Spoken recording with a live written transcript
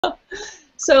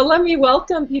So let me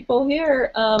welcome people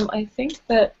here. I think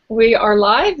that we are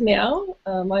live now.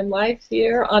 I'm live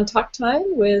here on Talk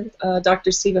Time with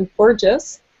Dr. Stephen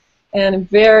Porges, and I'm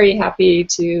very happy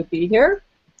to be here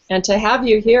and to have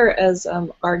you here as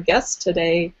our guest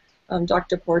today,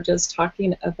 Dr. Porges,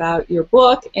 talking about your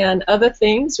book and other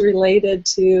things related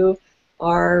to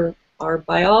our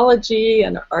biology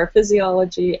and our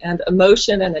physiology and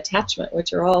emotion and attachment,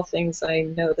 which are all things I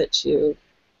know that you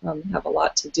have a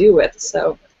lot to do with.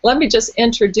 So let me just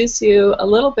introduce you a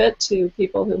little bit to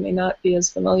people who may not be as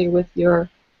familiar with your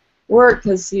work,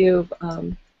 because you've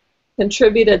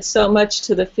contributed so much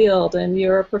to the field, and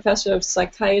you're a professor of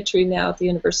psychiatry now at the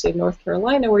University of North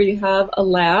Carolina, where you have a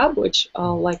lab, which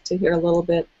I'll like to hear a little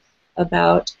bit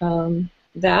about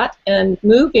that, and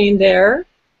moving there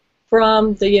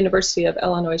from the University of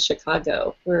Illinois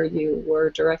Chicago, where you were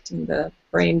directing the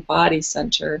Brain Body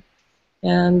Center,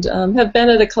 and have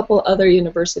been at a couple other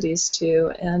universities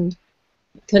too, and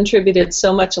contributed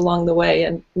so much along the way.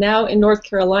 And now in North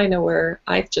Carolina, where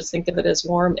I just think of it as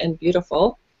warm and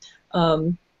beautiful,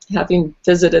 having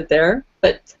visited there.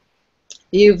 But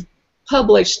you've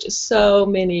published so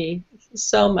many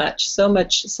scientific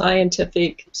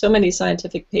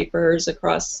papers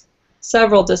across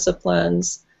several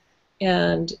disciplines,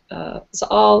 and it's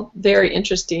all very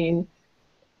interesting.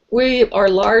 We are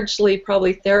largely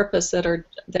probably therapists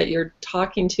that you're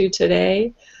talking to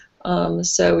today,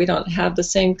 so we don't have the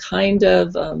same kind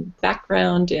of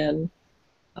background in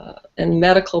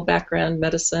medical background,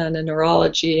 medicine and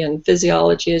neurology and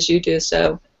physiology as you do.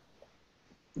 So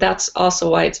that's also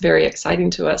why it's very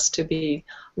exciting to us to be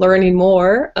learning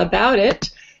more about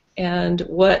it and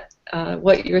what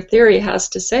your theory has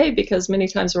to say, because many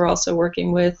times we're also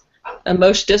working with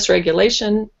emotion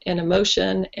dysregulation and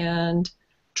emotion and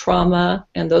trauma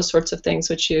and those sorts of things,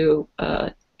 which you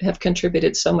have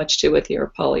contributed so much to with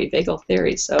your polyvagal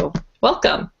theory. So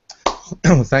welcome.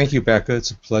 Thank you, Becca.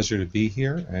 It's a pleasure to be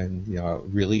here, and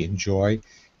really enjoy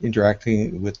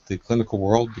interacting with the clinical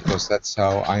world, because that's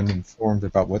how I'm informed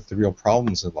about what the real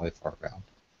problems in life are around.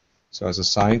 So as a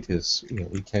scientist,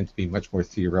 we tend to be much more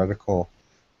theoretical,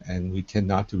 and we tend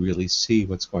not to really see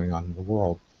what's going on in the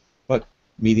world. But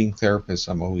meeting therapists,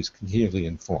 I'm always continually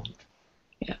informed.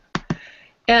 Yeah.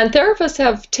 And therapists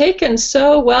have taken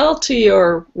so well to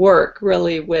your work,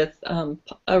 really, with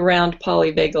around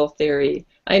polyvagal theory.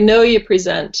 I know you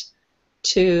present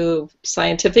to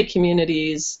scientific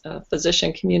communities,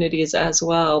 physician communities as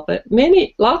well, but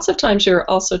lots of times you're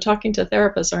also talking to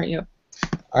therapists, aren't you?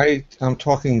 I'm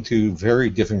talking to very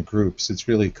different groups. It's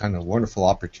really kind of a wonderful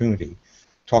opportunity.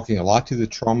 Talking a lot to the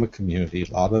trauma community,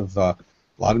 a lot of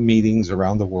meetings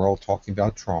around the world talking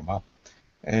about trauma,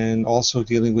 and also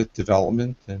dealing with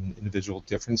development and individual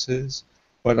differences.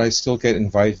 But I still get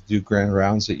invited to do grand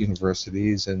rounds at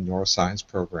universities and neuroscience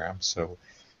programs, so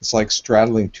it's like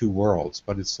straddling two worlds,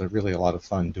 but it's really a lot of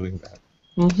fun doing that.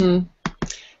 Mm-hmm.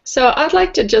 So I'd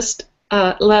like to just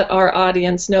let our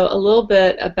audience know a little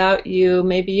bit about you.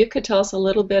 Maybe you could tell us a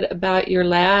little bit about your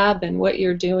lab and what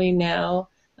you're doing now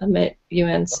at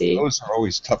UNC. Those are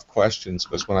always tough questions,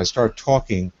 because when I start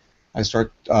talking, I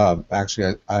get a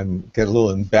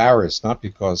little embarrassed, not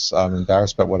because I'm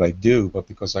embarrassed about what I do, but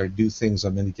because I do things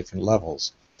on many different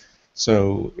levels.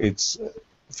 So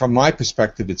from my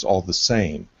perspective, it's all the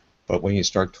same. But when you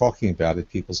start talking about it,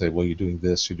 people say, well, you're doing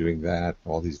this, you're doing that,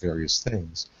 all these various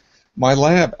things. My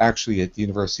lab, actually, at the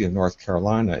University of North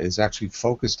Carolina, is actually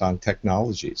focused on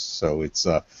technologies. So it's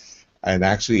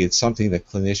something that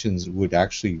clinicians would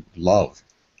actually love,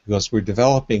 because we're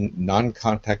developing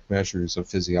non-contact measures of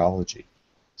physiology.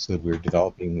 So we're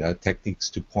developing techniques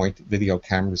to point video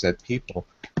cameras at people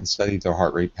and study their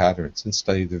heart rate patterns and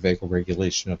study the vagal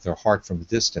regulation of their heart from a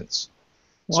distance.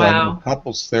 Wow. So I know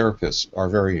couples therapists are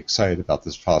very excited about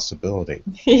this possibility.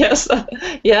 Yes,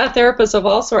 yeah, therapists of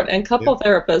all sorts, and couple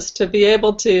therapists, to be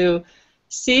able to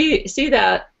see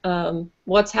that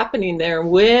what's happening there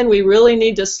when we really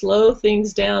need to slow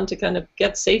things down to kind of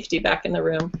get safety back in the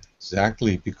room.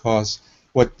 Exactly, because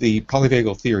what the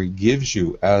polyvagal theory gives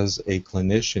you as a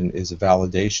clinician is a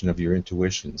validation of your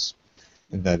intuitions.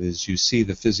 And that is, you see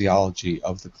the physiology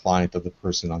of the client, of the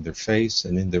person, on their face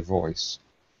and in their voice.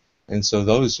 And so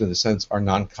those, in a sense, are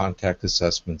non-contact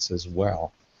assessments as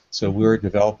well. So we're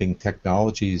developing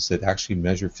technologies that actually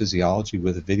measure physiology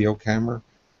with a video camera,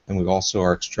 and we also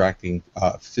are extracting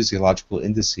physiological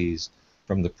indices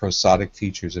from the prosodic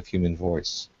features of human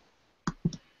voice.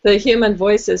 The human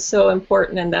voice is so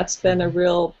important, and that's been a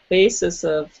real basis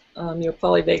of your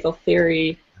polyvagal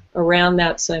theory around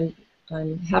that. So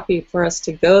I'm happy for us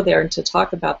to go there and to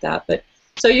talk about that. But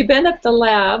so you've been at the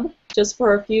lab just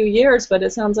for a few years, but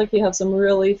it sounds like you have some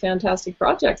really fantastic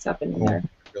projects happening there.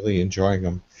 Really enjoying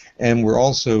them. And we're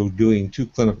also doing 2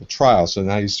 clinical trials, so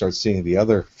now you start seeing the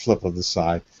other flip of the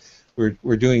side.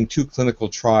 We're doing 2 clinical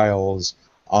trials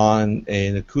on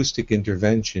an acoustic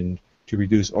intervention to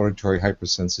reduce auditory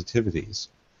hypersensitivities.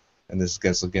 And this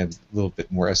gets, again, a little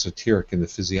bit more esoteric in the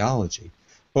physiology.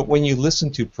 But when you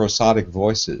listen to prosodic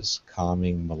voices,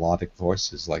 calming, melodic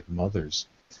voices like mothers,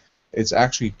 it's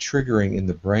actually triggering in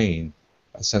the brain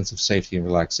a sense of safety and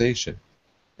relaxation.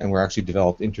 And we're actually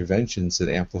developed interventions that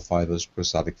amplify those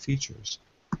prosodic features.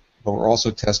 But we're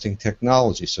also testing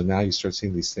technology, so now you start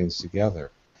seeing these things together.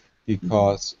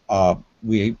 Because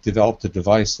we developed a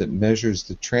device that measures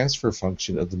the transfer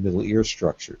function of the middle ear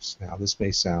structures. Now, this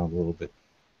may sound a little bit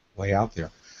way out there,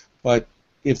 but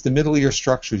if the middle ear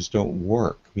structures don't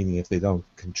work, meaning if they don't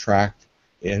contract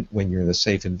when you're in a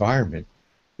safe environment,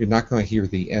 you're not going to hear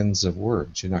the ends of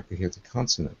words. You're not going to hear the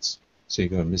consonants. So you're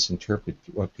going to misinterpret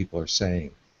what people are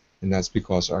saying. And that's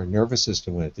because our nervous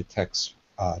system, when it detects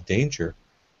danger,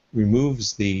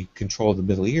 removes the control of the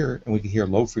middle ear, and we can hear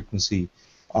low-frequency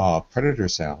predator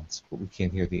sounds, but we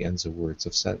can't hear the ends of words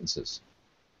of sentences.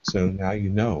 So now you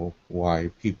know why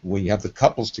people, when you have the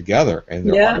couples together and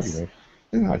they're arguing,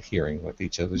 they're not hearing what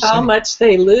each other's saying. How much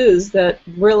they lose that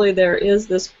really there is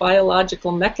this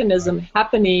biological mechanism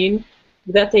happening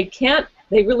that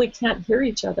they really can't hear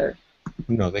each other.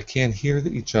 No, they can't hear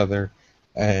each other,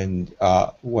 and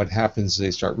what happens is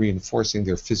they start reinforcing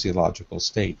their physiological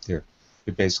state. They're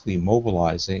basically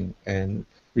mobilizing and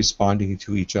responding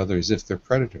to each other as if they're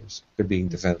predators. They're being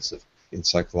defensive in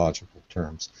psychological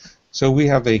terms. So we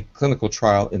have a clinical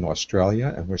trial in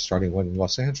Australia, and we're starting one in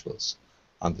Los Angeles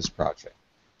on this project.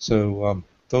 So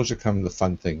those are kind of the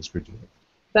fun things we're doing.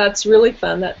 That's really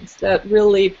fun. That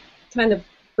really kind of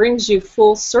brings you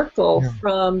full circle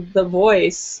from the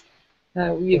voice.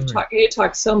 You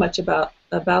talk so much about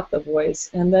the voice,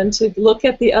 and then to look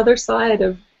at the other side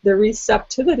of the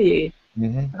receptivity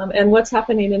and what's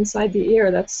happening inside the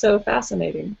ear. That's so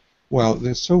fascinating. Well,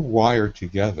 they're so wired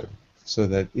together so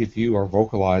that if you are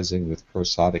vocalizing with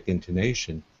prosodic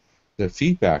intonation, the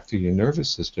feedback to your nervous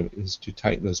system is to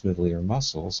tighten those middle ear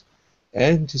muscles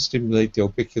and to stimulate the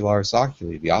orbicularis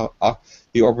oculi,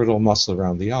 the orbital muscle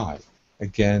around the eye.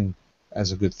 Again,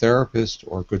 as a good therapist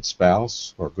or a good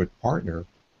spouse or a good partner,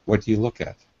 what do you look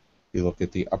at? You look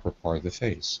at the upper part of the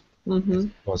face.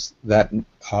 Because that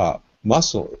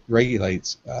muscle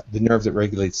regulates, the nerve that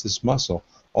regulates this muscle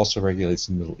also regulates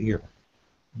the middle ear.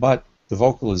 But the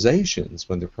vocalizations,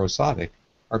 when they're prosodic,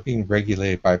 are being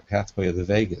regulated by a pathway of the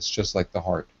vagus, just like the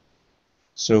heart.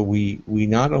 So we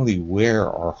not only wear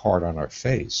our heart on our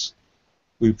face,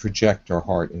 we project our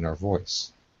heart in our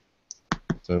voice.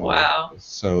 So, wow.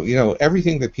 So, you know,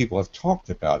 everything that people have talked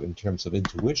about in terms of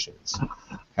intuitions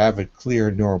have a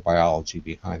clear neurobiology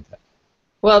behind that.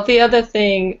 Well, the other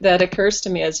thing that occurs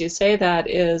to me as you say that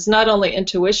is not only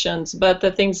intuitions, but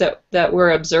the things that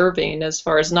we're observing as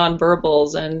far as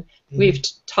nonverbals. And we've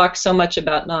talked so much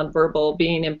about nonverbal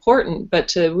being important, but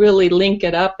to really link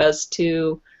it up as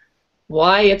to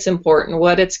why it's important,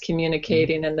 what it's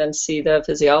communicating, and then see the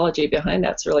physiology behind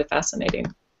that's really fascinating.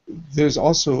 There's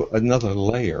also another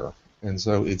layer, and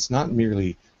so it's not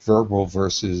merely verbal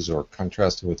versus or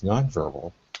contrasting with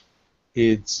nonverbal.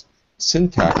 It's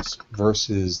syntax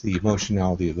versus the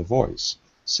emotionality of the voice.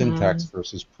 Syntax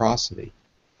versus prosody.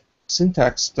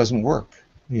 Syntax doesn't work.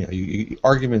 You know,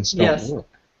 arguments don't work,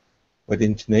 but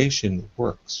intonation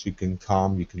works. You can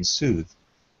calm, you can soothe.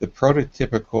 The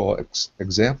prototypical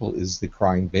example is the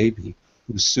crying baby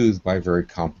who's soothed by a very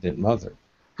competent mother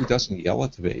who doesn't yell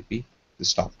at the baby to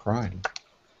stop crying,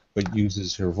 but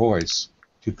uses her voice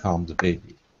to calm the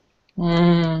baby.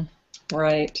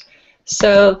 Right.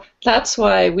 So that's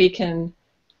why we can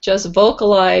just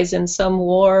vocalize in some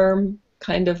warm,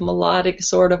 kind of melodic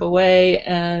sort of a way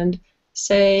and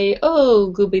say,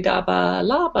 oh, gooby daba,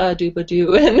 laba dooba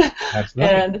doo,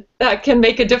 and that can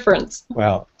make a difference.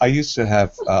 Well, I used to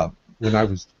have, when I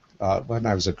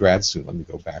was a grad student, let me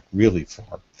go back really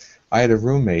far, I had a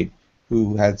roommate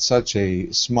who had such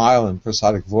a smile and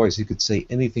prosodic voice, he could say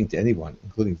anything to anyone,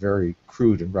 including very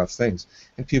crude and rough things,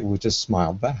 and people would just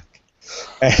smile back.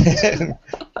 And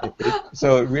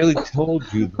so it really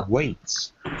told you the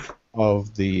weights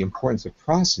of the importance of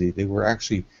prosody. They were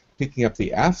actually picking up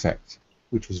the affect,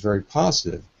 which was very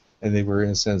positive, and they were in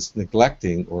a sense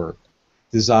neglecting or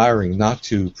desiring not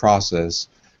to process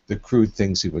the crude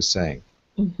things he was saying.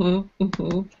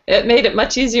 It made it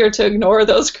much easier to ignore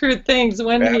those crude things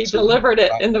when he delivered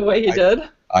it in the way he did.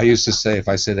 I used to say if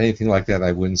I said anything like that,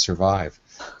 I wouldn't survive.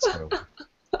 So.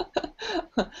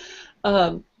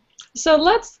 So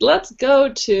let's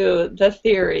go to the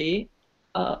theory,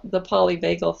 the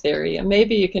polyvagal theory, and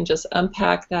maybe you can just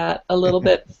unpack that a little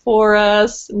bit for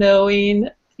us, knowing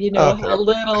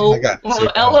Okay, how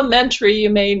elementary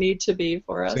you may need to be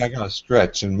for see, I us. got to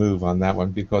stretch and move on that one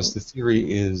because the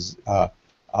theory is.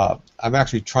 I'm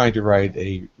actually trying to write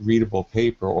a readable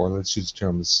paper, or let's use the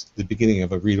term, the beginning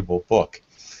of a readable book,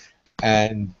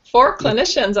 and For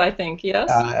clinicians, I think,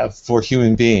 yes. for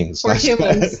human beings. For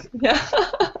humans, yeah.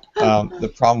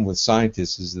 The problem with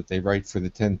scientists is that they write for the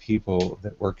 10 people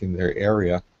that work in their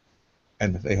area,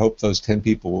 and they hope those 10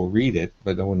 people will read it,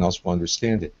 but no one else will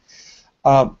understand it.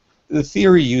 The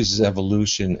theory uses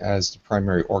evolution as the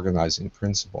primary organizing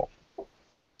principle.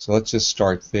 So let's just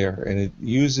start there. And it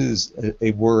uses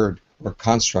a word or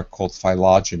construct called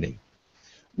phylogeny,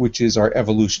 which is our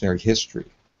evolutionary history.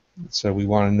 So we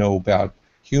want to know about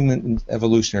human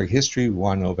evolutionary history. We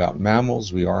want to know about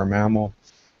mammals. We are a mammal.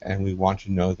 And we want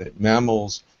to know that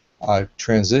mammals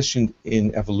transitioned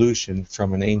in evolution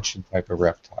from an ancient type of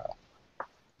reptile.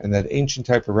 And that ancient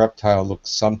type of reptile looks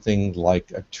something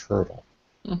like a turtle.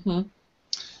 Mm-hmm.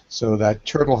 So that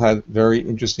turtle had very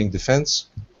interesting defense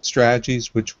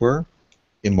strategies, which were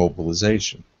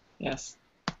immobilization. Yes.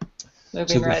 So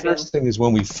Moving the right first thing is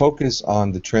when we focus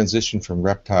on the transition from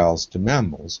reptiles to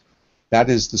mammals, that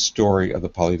is the story of the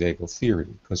polyvagal theory,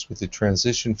 because with the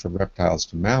transition from reptiles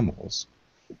to mammals,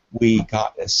 we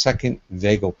got a second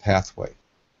vagal pathway.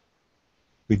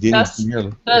 We didn't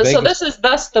merely... So this is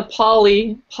thus the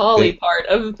poly part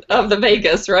of the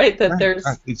vagus, right? That there's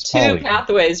two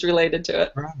pathways related to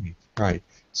it. Right, right.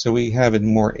 So we have a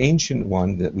more ancient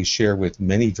one that we share with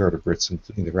many vertebrates,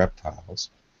 including the reptiles.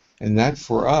 And that,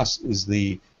 for us, is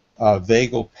the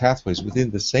vagal pathways within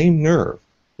the same nerve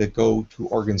that go to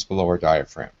organs below our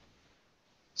diaphragm.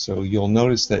 So you'll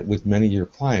notice that with many of your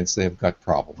clients, they have gut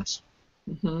problems.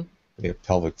 Mm-hmm. They have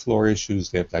pelvic floor issues,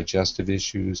 they have digestive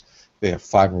issues, they have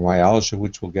fibromyalgia,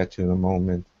 which we'll get to in a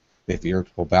moment, they have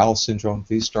irritable bowel syndrome.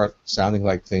 These start sounding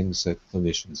like things that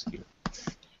clinicians hear.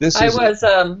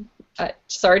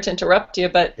 Sorry to interrupt you,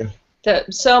 but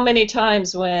so many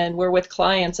times when we're with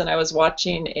clients, and I was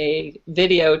watching a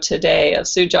video today of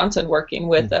Sue Johnson working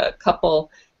with a couple,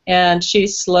 and she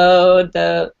slowed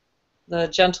the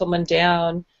gentleman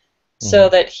down so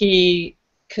that he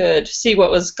could see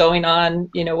what was going on,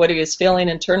 what he was feeling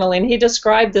internally, and he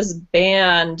described this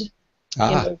band,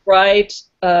 right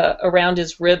around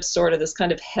his ribs, sort of this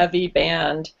kind of heavy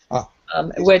band,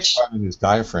 which his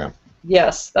diaphragm.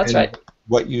 Yes, that's right.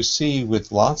 What you see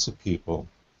with lots of people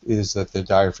is that the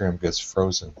diaphragm gets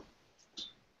frozen.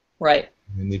 Right.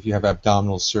 And if you have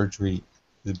abdominal surgery,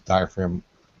 the diaphragm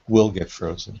will get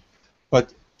frozen.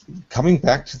 But coming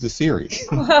back to the theory,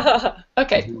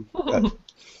 okay.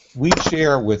 We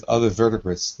share with other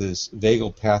vertebrates this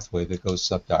vagal pathway that goes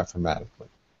subdiaphragmatically.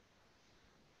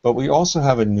 But we also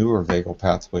have a newer vagal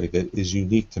pathway that is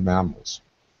unique to mammals.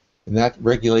 And that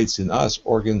regulates in us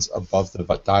organs above the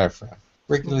diaphragm,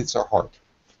 regulates our heart.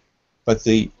 But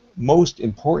the most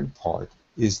important part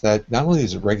is that not only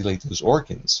does it regulate those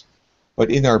organs, but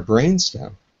in our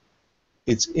brainstem,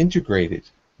 it's integrated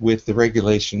with the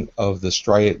regulation of the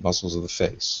striate muscles of the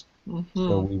face. Mm-hmm.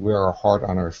 So we wear our heart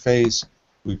on our face,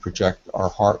 we project our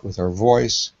heart with our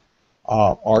voice,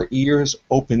 our ears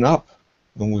open up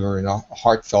when we're in a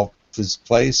heartfelt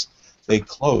place. They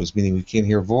close, meaning we can't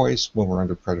hear voice when we're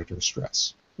under predator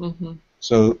stress. Mm-hmm.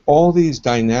 So all these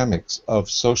dynamics of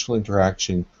social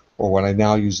interaction, or what I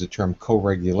now use the term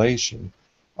co-regulation,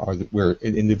 are that where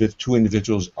two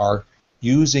individuals are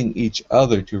using each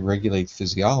other to regulate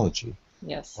physiology,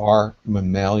 are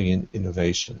mammalian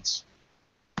innovations.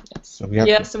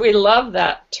 Yes, so we love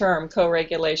that term,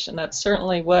 co-regulation. That's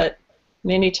certainly what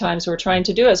many times we're trying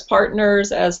to do as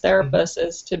partners, as therapists,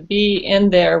 is to be in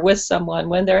there with someone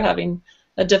when they're having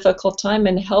a difficult time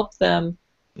and help them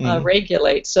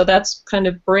regulate. So that's kind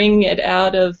of bring it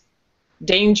out of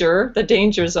danger, the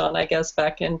danger zone, I guess,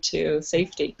 back into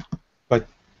safety. But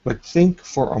think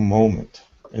for a moment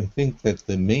and think that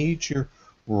the major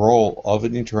role of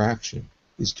an interaction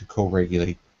is to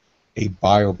co-regulate a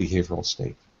biobehavioral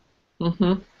state.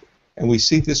 Mm-hmm. And we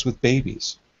see this with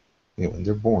babies. When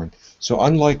they're born. So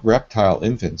unlike reptile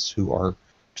infants who are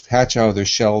hatch out of their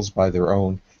shells by their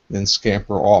own and then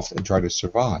scamper off and try to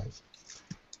survive,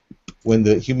 when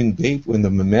the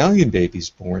mammalian baby is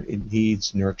born, it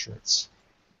needs nurturance.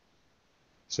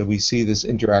 So we see this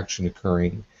interaction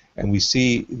occurring, and we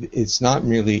see it's not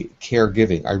merely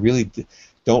caregiving. I really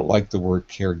don't like the word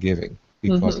caregiving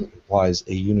because it implies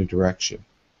a unidirection.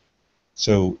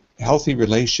 So healthy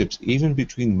relationships, even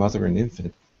between mother and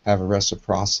infant, have a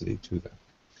reciprocity to them.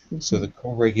 Mm-hmm. So the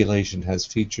co-regulation has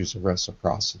features of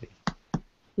reciprocity.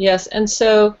 Yes, and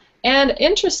so, and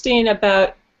interesting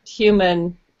about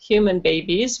human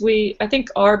babies, I think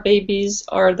our babies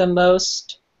are the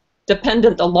most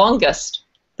dependent, the longest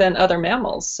than other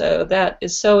mammals. So that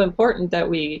is so important that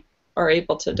we are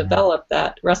able to develop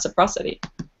that reciprocity.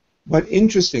 But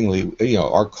interestingly,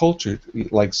 our culture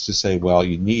likes to say, well,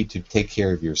 you need to take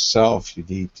care of yourself. You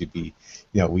need to be,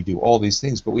 we do all these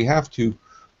things, but we have to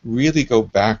really go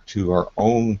back to our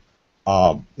own,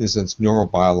 in a sense,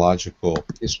 neurobiological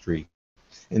history,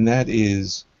 and that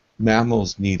is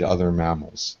mammals need other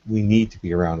mammals. We need to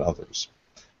be around others.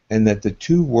 And that the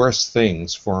two worst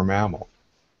things for a mammal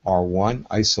are, one,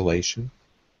 isolation,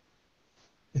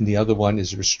 and the other one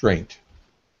is restraint.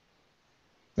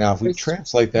 Now, if we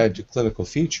translate that into clinical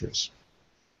features,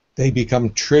 they become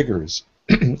triggers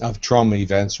of trauma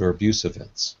events or abuse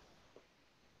events.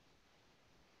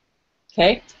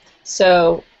 Okay,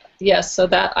 so yes, so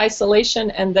that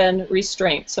isolation and then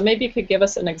restraint. So maybe you could give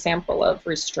us an example of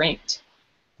restraint.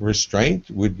 Restraint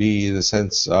would be the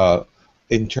sense,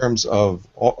 in terms of,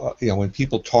 when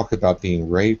people talk about being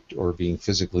raped or being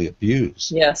physically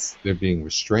abused, yes, they're being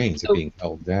restrained, they're being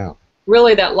held down.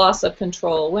 Really that loss of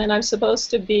control. When I'm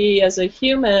supposed to be, as a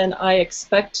human, I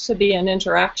expect to be an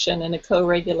interaction and a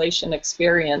co-regulation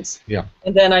experience. Yeah.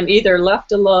 And then I'm either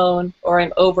left alone or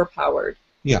I'm overpowered.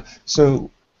 Yeah, so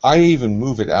I even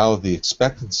move it out of the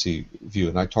expectancy view,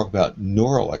 and I talk about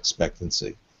neural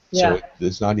expectancy. Yeah. So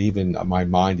it's not even my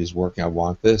mind is working, I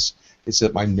want this. It's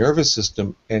that my nervous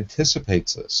system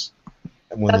anticipates this.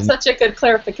 That's such a good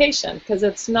clarification, because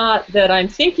it's not that I'm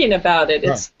thinking about it,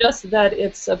 it's just that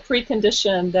it's a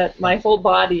precondition that my whole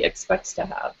body expects to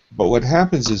have. But what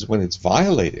happens is when it's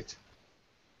violated,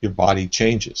 your body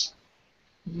changes.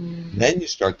 Then you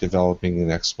start developing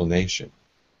an explanation.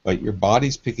 But your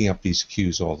body's picking up these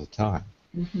cues all the time.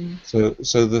 So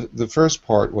the first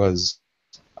part was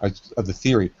of the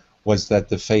theory was that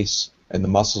the face and the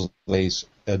muscles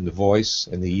and the voice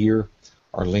and the ear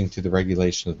are linked to the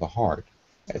regulation of the heart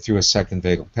through a second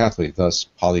vagal pathway, thus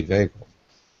polyvagal.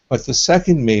 But the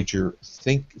second major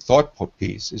thought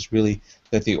piece is really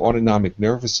that the autonomic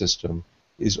nervous system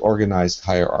is organized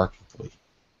hierarchically.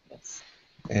 Yes.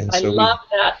 And I love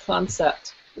that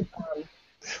concept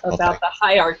about the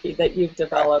hierarchy that you've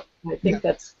developed. I think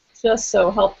that's just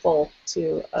so helpful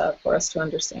for us to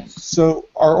understand. So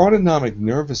our autonomic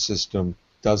nervous system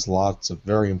does lots of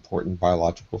very important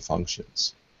biological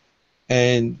functions.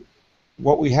 And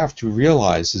what we have to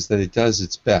realize is that it does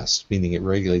its best, meaning it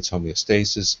regulates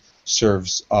homeostasis,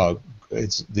 serves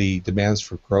the demands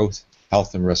for growth,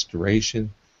 health, and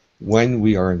restoration when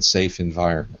we are in safe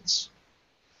environments.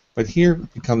 But here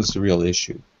becomes the real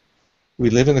issue.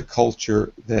 We live in a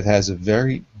culture that has a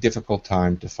very difficult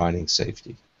time defining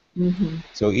safety.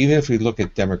 So even if we look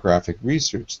at demographic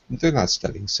research, they're not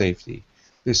studying safety.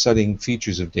 They're studying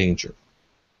features of danger.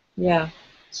 Yeah.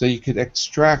 So you could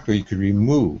extract or you could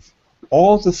remove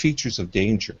all the features of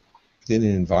danger within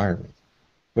an environment,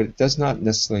 but it does not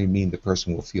necessarily mean the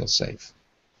person will feel safe.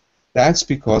 That's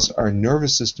because our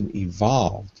nervous system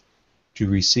evolved to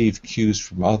receive cues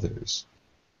from others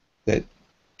that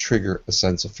trigger a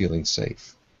sense of feeling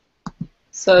safe.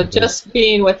 So just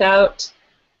being without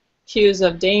cues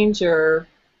of danger,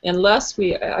 unless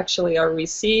we actually are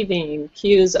receiving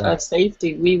cues of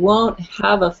safety, we won't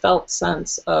have a felt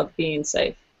sense of being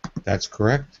safe. That's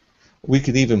correct. We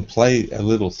could even play a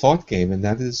little thought game, and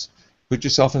that is put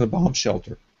yourself in a bomb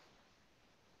shelter.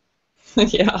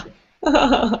 Yeah.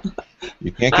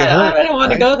 You can't get hurt. I don't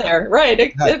want to go there. Right.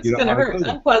 It's going to hurt.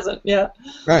 Unpleasant. Yeah.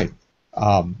 Right.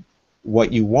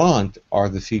 What you want are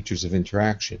the features of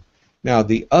interaction. Now,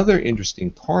 the other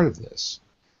interesting part of this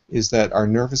is that our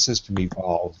nervous system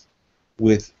evolved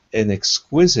with an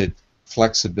exquisite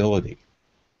flexibility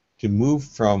to move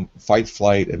from fight,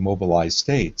 flight, and mobilized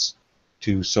states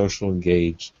to social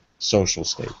engaged social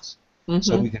states.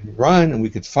 So we could run and we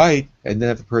could fight, and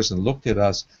then if a person looked at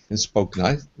us and spoke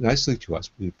nicely to us,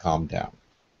 we would calm down.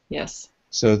 Yes.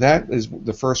 So that is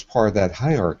the first part of that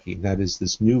hierarchy. That is,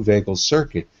 this new vagal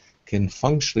circuit can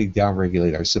functionally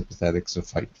downregulate our sympathetics of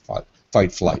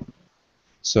fight, flight.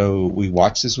 So we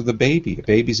watch this with a baby. A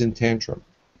baby's in tantrum.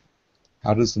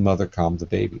 How does the mother calm the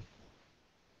baby?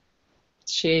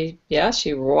 She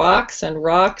rocks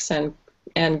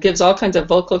and gives all kinds of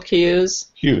vocal cues.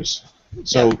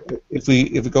 So if we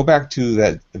go back to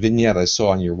that vignette I saw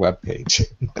on your webpage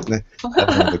of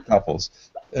the couples,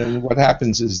 and what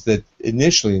happens is that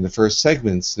initially in the first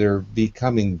segments they're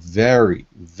becoming very,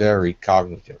 very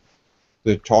cognitive.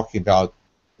 They're talking about,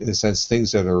 in a sense,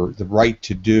 things that are the right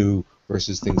to do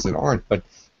versus things that aren't. But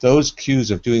those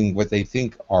cues of doing what they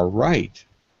think are right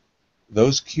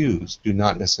those cues do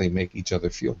not necessarily make each other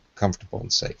feel comfortable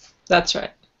and safe. That's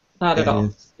right. Not at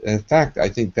all. In fact, I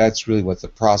think that's really what the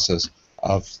process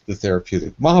of the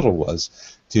therapeutic model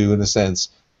was, to, in a sense,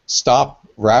 stop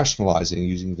rationalizing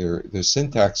using their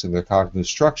syntax and their cognitive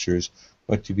structures,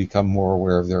 but to become more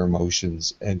aware of their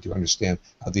emotions and to understand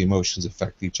how the emotions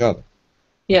affect each other.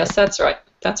 Yes, that's right.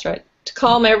 That's right. To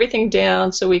calm everything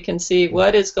down so we can see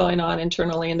what is going on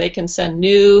internally, and they can send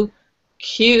new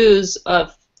cues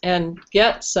of and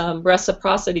get some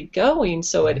reciprocity going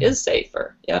so it is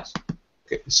safer. Yeah.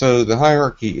 Okay. So the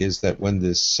hierarchy is that when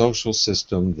this social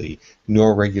system, the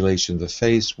neuroregulation of the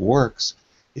face works,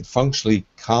 it functionally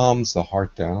calms the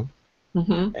heart down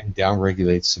and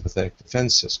downregulates sympathetic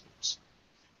defense systems.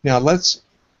 Now let's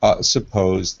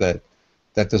suppose that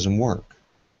that doesn't work,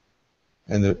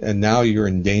 and now you're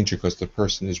in danger because the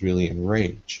person is really in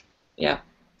rage. Yeah.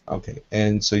 Okay,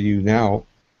 and so you now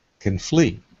can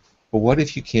flee. But what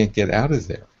if you can't get out of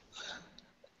there?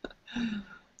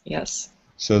 Yes.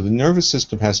 So the nervous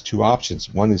system has two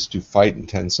options. One is to fight and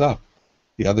tense up.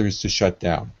 The other is to shut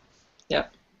down. Yeah.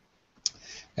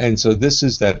 And so this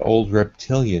is that old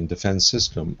reptilian defense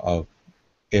system of,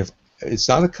 if it's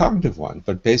not a cognitive one,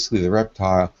 but basically the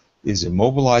reptile is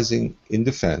immobilizing in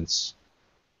defense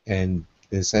and,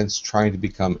 in a sense, trying to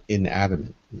become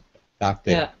inanimate, not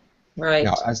there. Yeah. Right.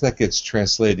 Now, as that gets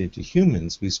translated into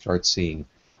humans, we start seeing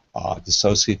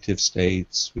dissociative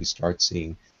states. We start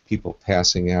seeing people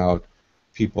passing out,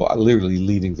 people literally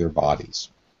leaving their bodies.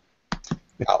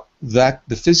 Now,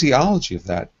 the physiology of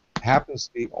that happens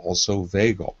to be also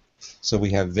vagal. So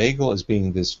we have vagal as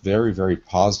being this very, very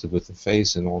positive with the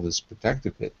face and all this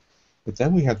protective bit. But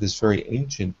then we have this very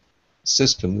ancient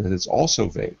system that is also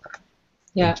vagal.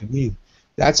 Yeah. And to me,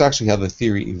 that's actually how the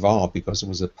theory evolved, because it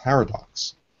was a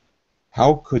paradox.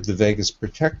 How could the vagus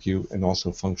protect you and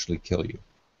also functionally kill you?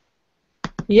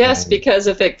 Yes, because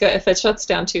if it shuts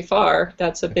down too far,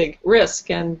 that's a big risk.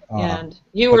 And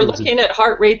you were looking at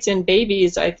heart rates in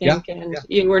babies, I think, and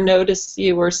you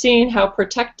were seeing how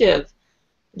protective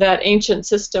that ancient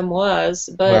system was.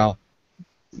 But well,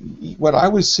 what I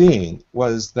was seeing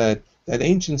was that that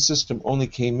ancient system only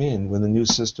came in when the new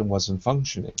system wasn't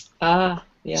functioning.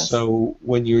 Yes. So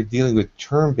when you're dealing with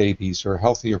term babies or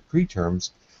healthier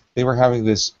preterms, they were having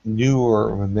this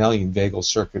newer mammalian vagal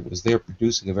circuit was there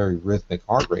producing a very rhythmic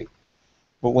heart rate.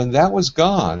 But when that was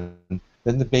gone,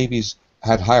 then the babies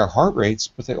had higher heart rates,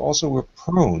 but they also were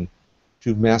prone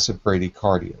to massive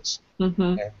bradycardias.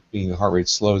 And being the heart rate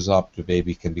slows up, the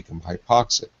baby can become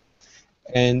hypoxic.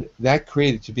 And that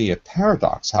created to be a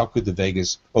paradox. How could the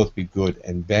vagus both be good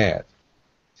and bad?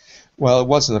 Well, it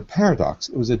wasn't a paradox.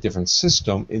 It was a different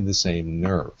system in the same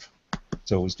nerve.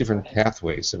 So it was different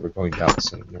pathways that were going down the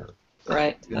same nerve.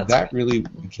 Right. That really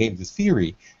became the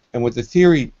theory. And what the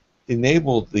theory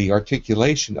enabled the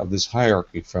articulation of this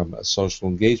hierarchy from a social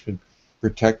engagement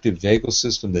protective vagal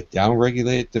system that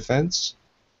downregulated defense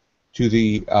to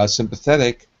the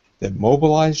sympathetic that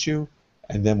mobilized you,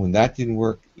 and then when that didn't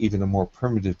work, even a more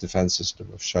primitive defense system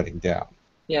of shutting down.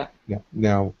 Yeah.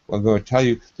 Now, I'm going to tell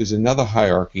you there's another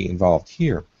hierarchy involved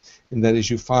here, and that is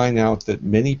you find out that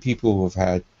many people who have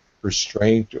had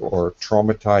restraint or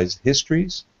traumatized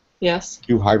histories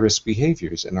do high-risk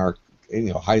behaviors and are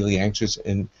highly anxious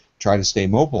and try to stay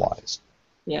mobilized.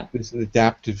 Yeah. There's an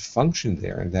adaptive function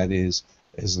there, and that is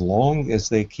as long as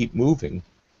they keep moving,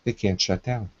 they can't shut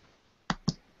down.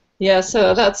 Yeah,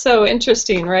 so that's so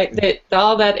interesting, right? That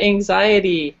all that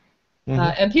anxiety,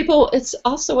 and people. It's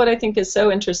also what I think is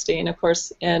so interesting, of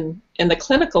course, in the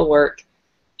clinical work,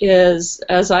 is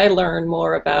as I learn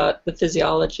more about the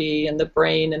physiology and the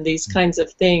brain and these kinds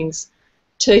of things,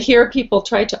 to hear people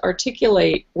try to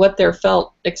articulate what their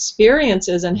felt experience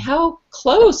is and how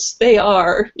close they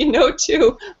are,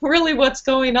 to really what's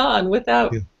going on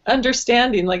without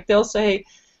understanding. Like they'll say,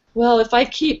 well, if I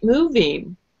keep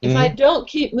moving, if I don't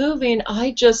keep moving,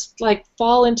 I just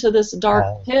fall into this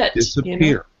dark pit.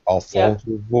 Disappear. I'll fall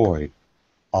to a void.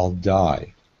 I'll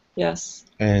die. Yes.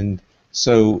 And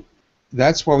so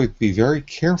that's why we'd be very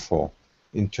careful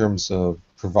in terms of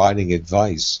providing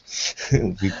advice,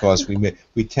 because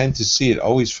we tend to see it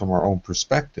always from our own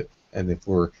perspective. And if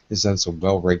we're, in a sense, a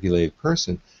well-regulated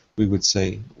person, we would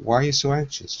say, why are you so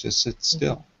anxious? Just sit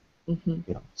still.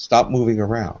 Stop moving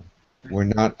around. We're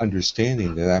not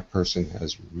understanding that that person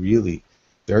has really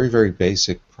very, very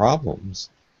basic problems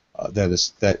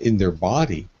that in their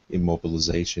body,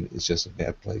 immobilization is just a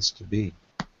bad place to be.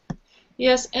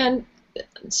 Yes, and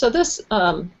so this,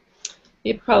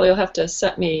 you probably will have to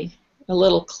set me a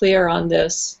little clear on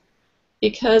this,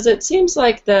 because it seems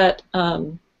like that,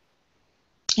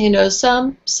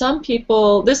 some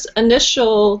people, this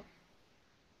initial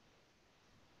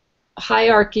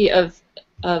hierarchy of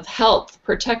health,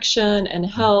 protection and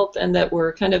health, and that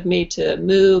we're kind of made to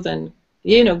move and,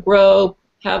 you know, grow,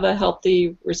 have a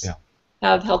healthy, Yeah.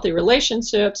 have healthy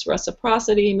relationships,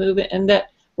 reciprocity, move it, and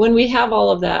that when we have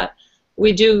all of that,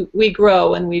 we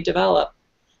grow and we develop.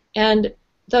 And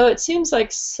though it seems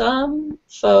like some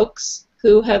folks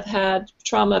who have had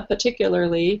trauma,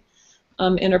 particularly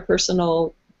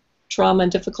interpersonal trauma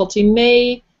and difficulty,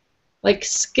 may like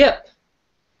skip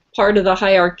part of the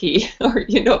hierarchy, or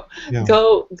you know, Yeah.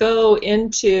 go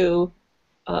into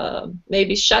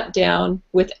maybe shut down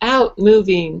without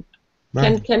moving.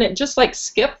 Right. Can it just like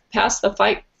skip past the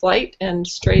fight flight and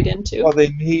straight into? Well, they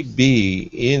may be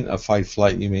in a fight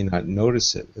flight. You may not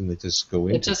notice it, and they just go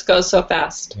into It just goes so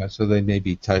fast. Yeah, so they may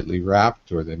be tightly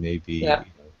wrapped, or they may be, Yeah.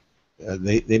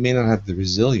 they may not have the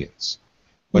resilience.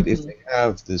 But if Mhm. they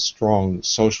have this strong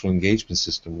social engagement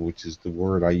system, which is the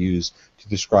word I use to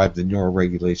describe the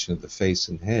neuroregulation of the face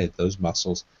and head, those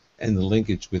muscles, and the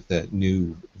linkage with that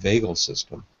new vagal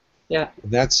system, Yeah.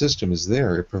 when that system is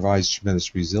there, it provides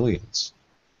tremendous resilience.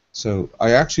 So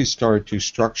I actually started to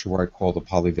structure what I call the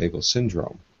polyvagal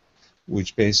syndrome,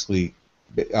 which basically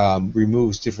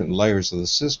removes different layers of the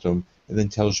system and then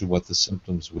tells you what the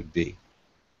symptoms would be.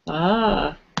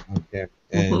 Ah. Okay.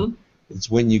 And Mhm. it's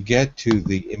when you get to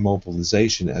the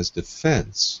immobilization as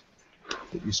defense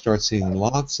that you start seeing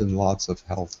lots and lots of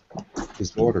health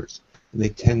disorders. And they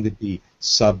tend to be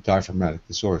subdiaphragmatic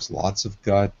disorders. Lots of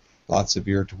gut, lots of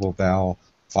irritable bowel,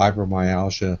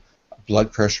 fibromyalgia,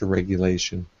 blood pressure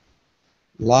regulation.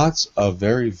 Lots of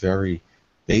very, very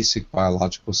basic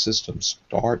biological systems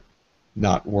start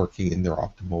not working in their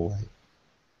optimal way.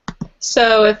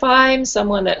 So if I'm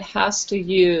someone that has to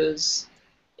use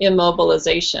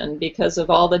immobilization because of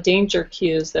all the danger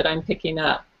cues that I'm picking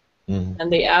up Mhm.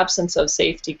 and the absence of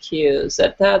safety cues,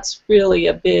 that's really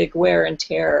a big wear and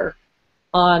tear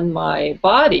on my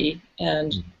body,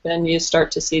 and then you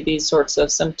start to see these sorts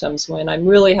of symptoms when I'm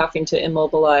really having to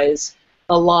immobilize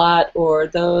a lot, or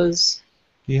those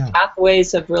Yeah.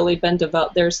 pathways have really been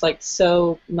developed. There's like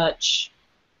so much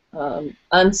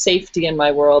unsafety in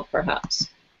my world, perhaps.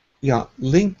 Yeah,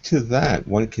 linked to that,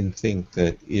 one can think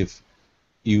that if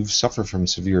you've suffered from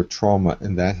severe trauma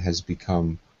and that has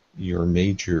become your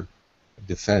major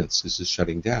defense, is just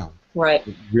shutting down. Right.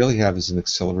 What you really have is an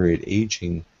accelerated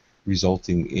aging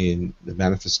resulting in the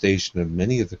manifestation of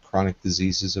many of the chronic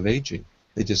diseases of aging.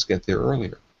 They just get there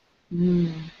earlier.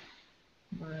 Mm.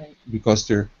 Right. Because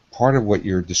they're part of what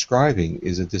you're describing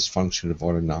is a dysfunction of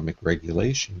autonomic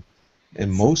regulation.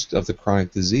 And most of the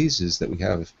chronic diseases that we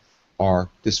have are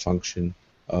dysfunction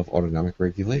of autonomic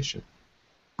regulation.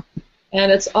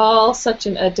 And it's all such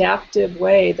an adaptive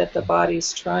way that the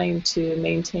body's trying to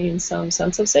maintain some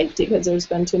sense of safety because there's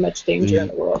been too much danger in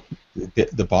the world.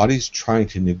 The body's trying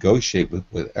to negotiate with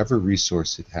whatever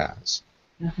resource it has.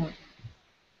 Uh-huh.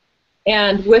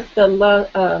 And with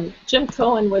the Jim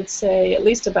Cohen would say, at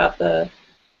least about the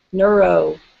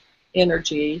neuro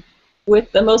energy,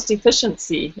 with the most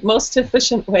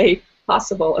efficient way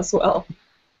possible as well.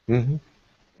 Mm-hmm.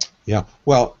 Yeah.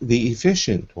 Well, the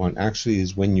efficient one actually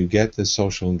is when you get the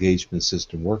social engagement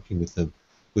system working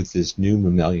with this new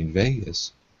mammalian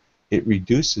vagus. It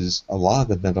reduces a lot of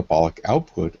the metabolic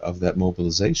output of that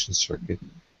mobilization circuit,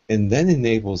 and then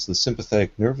enables the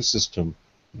sympathetic nervous system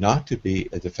not to be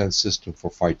a defense system for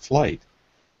fight-flight,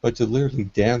 but to literally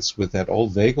dance with that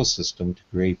old vagal system to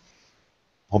create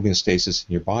homeostasis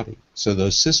in your body. So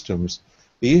those systems,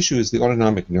 the issue is the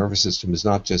autonomic nervous system is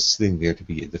not just sitting there to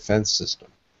be a defense system.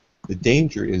 The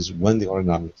danger is when the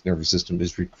autonomic nervous system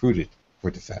is recruited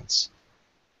for defense.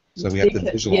 So we have to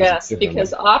visualize yes, it differently.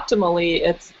 because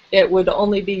optimally it would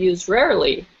only be used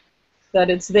rarely. That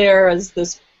it's there as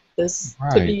this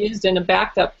Right. to be used in a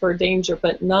backup for danger,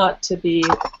 but not to be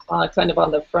kind of on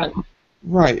the front.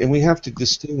 Right, and we have to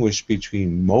distinguish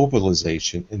between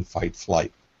mobilization and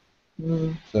fight-flight.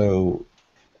 Mm. So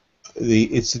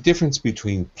it's the difference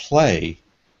between play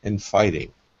and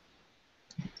fighting.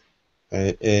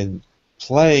 And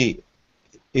play,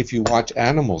 if you watch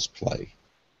animals play,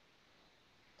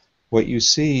 what you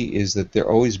see is that they're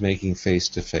always making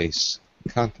face-to-face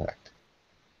contact.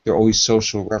 They're always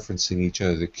social referencing each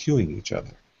other, they're cueing each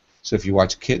other. So if you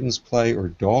watch kittens play or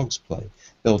dogs play,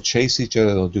 they'll chase each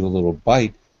other, they'll do a little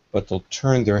bite, but they'll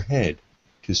turn their head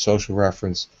to social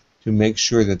reference to make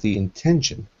sure that the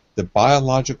intention, the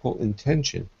biological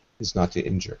intention, is not to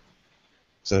injure.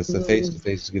 So it's the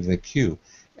face-to-face is giving a cue.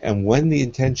 And when the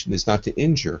intention is not to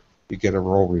injure, you get a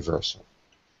role reversal.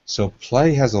 So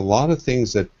play has a lot of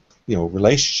things that, you know,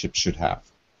 relationships should have.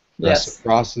 Yes.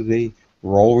 Reciprocity,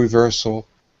 role reversal,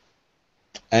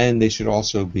 and they should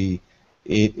also be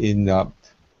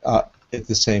at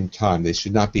the same time. They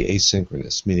should not be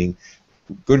asynchronous, meaning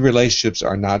good relationships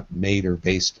are not made or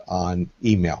based on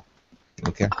email.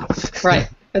 Okay? Right.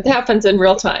 It happens in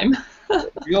real time.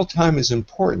 Real time is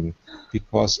important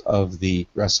because of the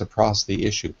reciprocity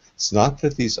issue. It's not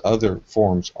that these other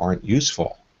forms aren't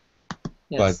useful,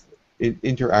 but Yes.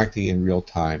 interacting in real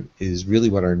time is really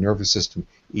what our nervous system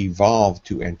evolved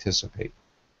to anticipate.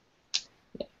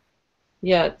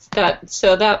 Yeah,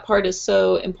 so that part is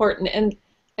so important. And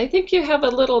I think you have a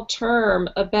little term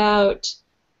about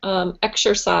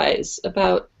exercise,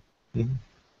 about, Mhm.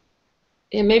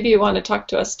 and maybe you want to talk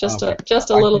to us Okay. just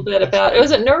a I little think bit that's about,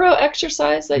 was it neuro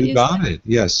exercise that You you said? got it.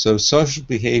 Yes. So social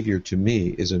behavior to me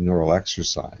is a neural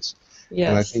exercise.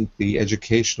 And I Yes. think the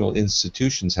educational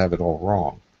institutions have it all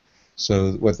wrong.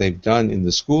 So what they've done in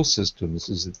the school systems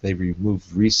is that they've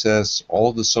removed recess,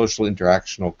 all the social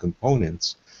interactional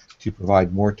components to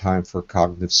provide more time for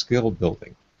cognitive skill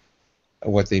building.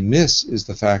 What they miss is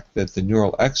the fact that the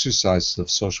neural exercises of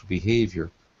social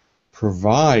behavior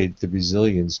provide the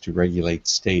resilience to regulate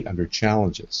state under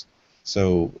challenges.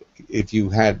 So if you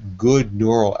had good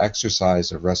neural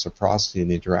exercise of reciprocity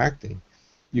and interacting,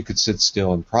 you could sit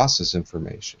still and process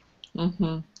information.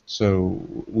 Mm-hmm. So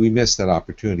we miss that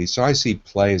opportunity. So I see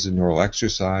play as a neural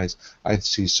exercise. I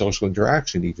see social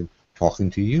interaction, even talking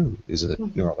to you, is a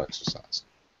Mm-hmm. neural exercise.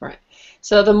 Right.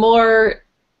 So the more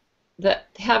that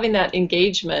having that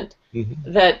engagement,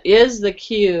 Mm-hmm. that is the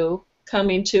cue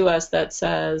coming to us that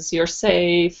says you're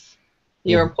safe,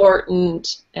 you're Mm-hmm.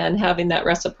 important, and having that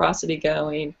reciprocity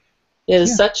going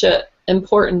is Yeah. such an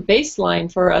important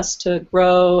baseline for us to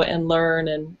grow and learn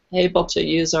and able to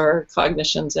use our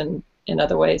cognitions in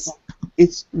other ways.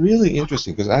 It's really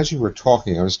interesting because as you were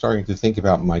talking, I was starting to think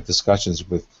about my discussions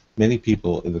with many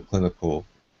people in the clinical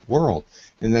world,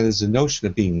 and that is the notion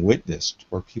of being witnessed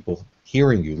or people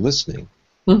hearing you, listening,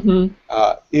 Mm-hmm.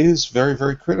 is very,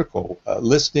 very critical.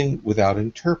 Listening without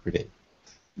interpreting,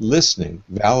 listening,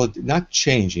 valid, not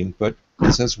changing, but in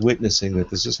a sense witnessing that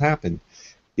this has happened,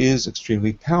 is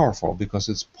extremely powerful because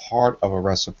it's part of a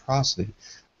reciprocity.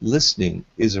 Listening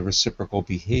is a reciprocal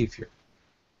behavior.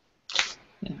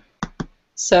 Yeah.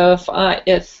 So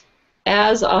if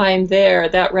as I'm there,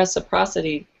 that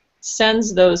reciprocity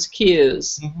sends those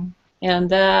cues, Mm-hmm. and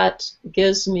that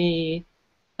gives me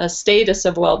a status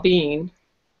of well-being,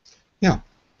 Yeah.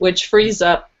 which frees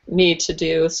up me to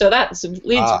do. So that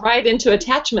leads Ah, right into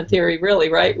attachment theory, really,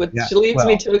 right? yeah. Which leads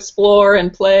me Well, to explore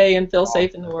and play and feel oh,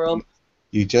 safe in the world.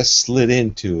 you just slid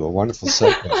into a wonderful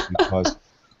segue because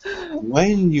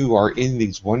when you are in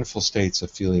these wonderful states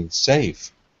of feeling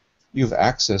safe, you have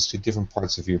access to different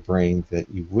parts of your brain that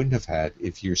you wouldn't have had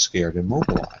if you're scared and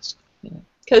mobilized.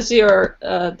 Because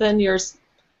then your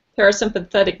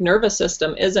parasympathetic nervous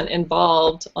system isn't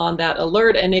involved on that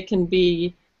alert, and it can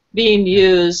be being Yeah.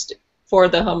 used for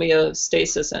the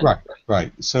homeostasis. And Right,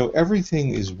 right. So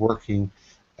everything is working,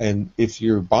 and if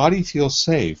your body feels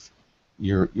safe,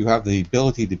 you have the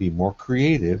ability to be more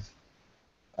creative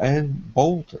and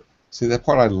bolder. See, that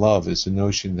part I love is the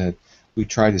notion that we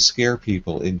try to scare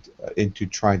people into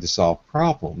trying to solve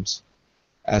problems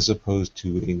as opposed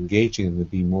to engaging them to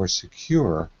be more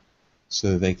secure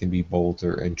so that they can be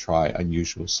bolder and try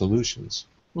unusual solutions.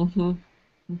 mm-hmm,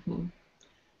 mm-hmm.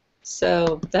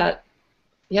 So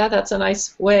yeah, that's a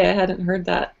nice way. I hadn't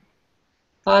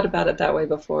thought about it that way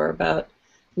before. About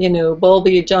John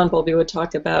Bowlby would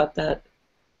talk about that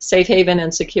safe haven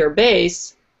and secure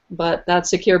base, but that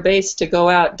secure base to go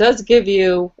out does give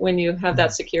you, when you have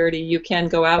that security, you can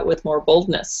go out with more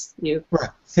boldness. You Right.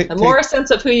 have more a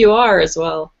sense of who you are as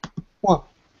well. Well,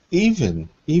 even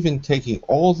taking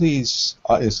all these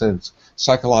in a sense,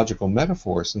 psychological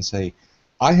metaphors and say,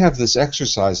 I have this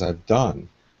exercise I've done,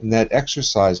 and that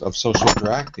exercise of social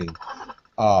interacting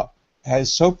uh,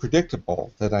 is so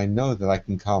predictable that I know that I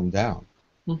can calm down,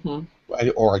 Mm-hmm.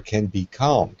 or I can be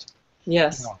calmed.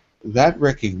 Yes. Yeah. That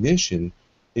recognition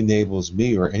enables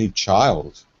me or any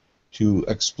child to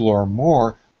explore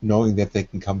more, knowing that they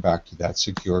can come back to that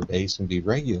secure base and be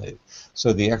regulated.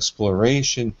 So the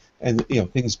exploration and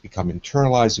things become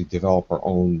internalized. We develop our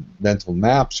own mental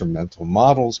maps or mental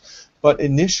models, but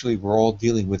initially we're all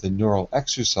dealing with a neural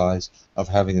exercise of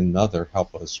having another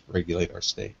help us regulate our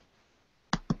state.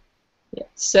 Yeah.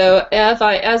 So as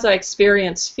I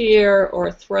experience fear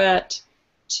or threat,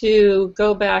 to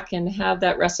go back and have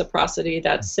that reciprocity,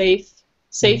 that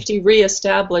safety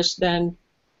reestablished, then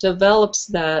develops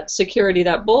that security,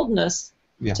 that boldness,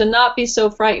 Yeah. to not be so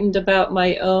frightened about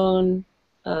my own,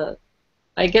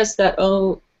 I guess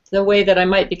the way that I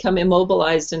might become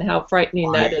immobilized, and how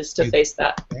frightening that is to face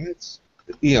that.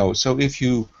 So if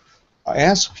you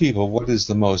ask people what is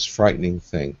the most frightening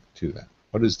thing to them,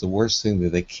 what is the worst thing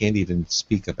that they can't even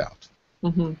speak about.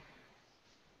 Mm-hmm.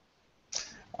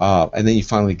 And then you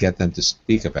finally get them to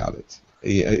speak about it.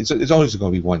 It's always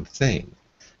going to be one thing.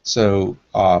 So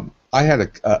I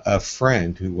had a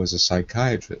friend who was a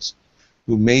psychiatrist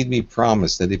who made me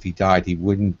promise that if he died, he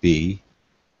wouldn't be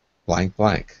blank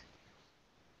blank.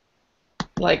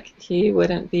 Like he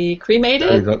wouldn't be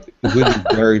cremated? He wouldn't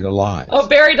be buried alive. Oh,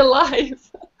 buried alive.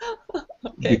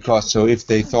 Okay. Because so if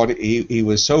they thought he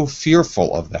was so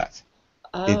fearful of that.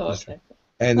 Oh, okay.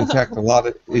 And in fact,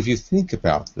 if you think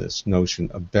about this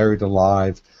notion of buried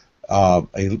alive,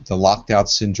 the locked out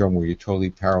syndrome where you're totally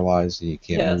paralyzed and you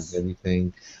can't Yes. move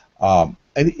anything,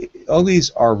 and all these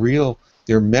are real.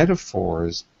 They're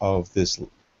metaphors of this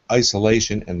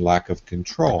isolation and lack of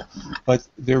control, but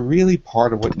they're really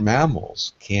part of what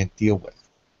mammals can't deal with.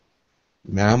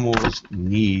 Mammals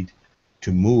need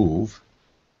to move.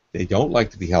 They don't like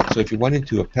to be held. So if you went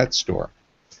into a pet store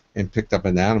and picked up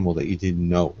an animal that you didn't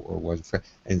know or wasn't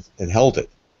and held it,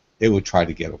 it would try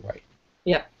to get away.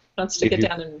 Yeah, wants to get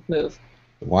down and move.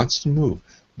 It wants to move.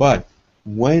 But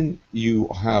when you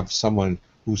have someone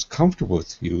who's comfortable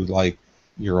with you, like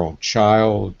your own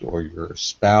child or your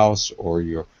spouse or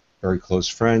your very close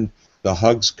friend, the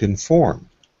hugs can form,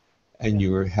 and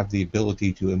you have the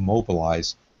ability to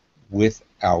immobilize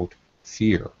without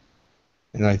fear.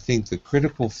 And I think the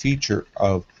critical feature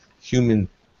of human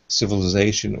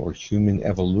civilization or human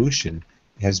evolution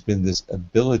has been this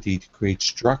ability to create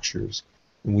structures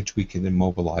in which we can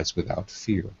immobilize without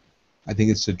fear. I think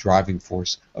it's the driving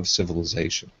force of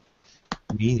civilization,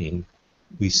 meaning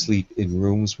we sleep in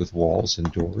rooms with walls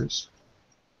and doors.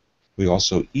 We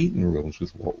also eat in rooms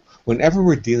with walls. Whenever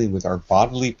we're dealing with our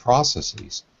bodily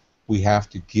processes, we have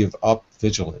to give up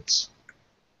vigilance.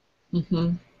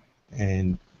 Mm-hmm.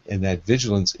 And that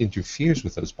vigilance interferes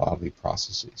with those bodily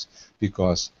processes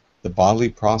because the bodily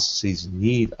processes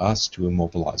need us to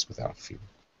immobilize without fear.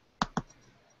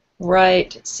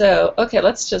 Right. So, okay,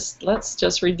 let's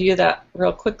just review that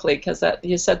real quickly because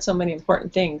you said so many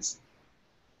important things.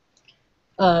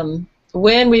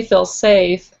 When we feel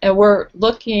safe, and we're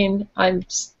looking, I'm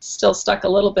still stuck a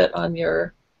little bit on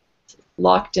your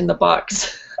locked in the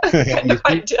box kind of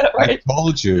idea, right? I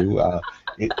told you,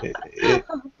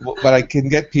 but I can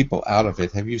get people out of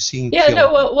it. Have you seen? Yeah,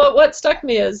 no. What struck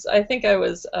me is I think I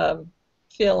was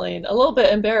feeling a little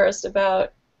bit embarrassed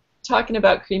about talking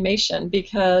about cremation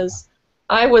because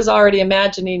I was already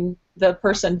imagining the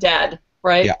person dead,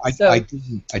 right? Yeah, I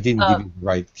didn't give you the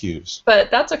right cues. But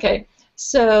that's okay.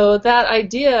 So that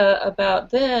idea about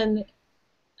then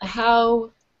how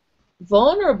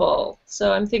vulnerable.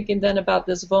 So I'm thinking then about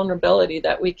this vulnerability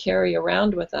that we carry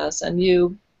around with us, and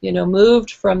you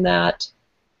moved from that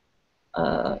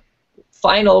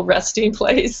final resting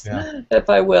place, if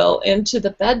I will, into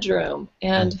the bedroom,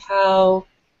 and how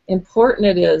important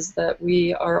it is that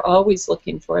we are always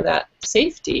looking for that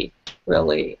safety,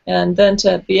 really, and then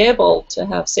to be able to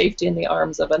have safety in the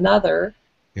arms of another.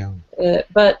 Yeah.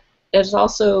 But it's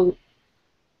also,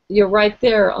 you're right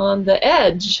there on the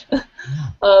edge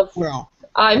of,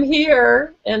 I'm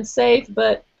here and safe,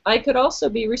 but I could also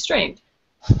be restrained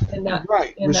in that,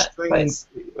 that place.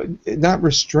 Not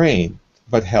restrained,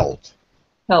 but held.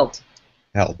 Held.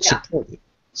 Yeah. Supported.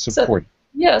 Supported.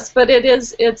 Yes, but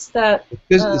it's that...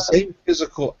 the same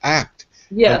physical act.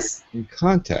 Yes. In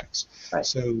context. Right.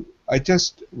 So I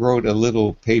just wrote a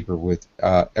little paper with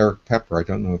Eric Pepper. I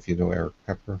don't know if you know Eric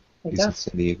Pepper. He's at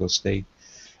San Diego State.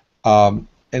 And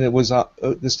it was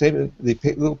the statement. The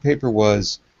little paper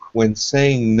was when not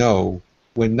saying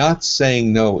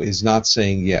no is not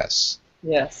saying yes.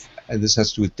 Yes. And this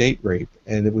has to do with date rape.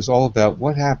 And it was all about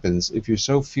what happens if you're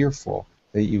so fearful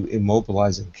that you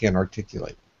immobilize and can't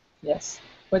articulate. Yes,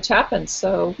 which happens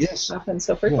so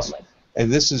frequently. Yes.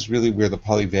 And this is really where the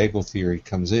polyvagal theory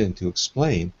comes in to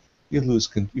explain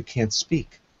you can't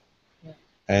speak. Yeah.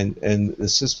 And the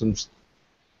systems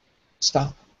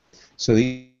stop. So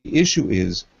the issue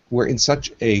is we're in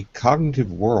such a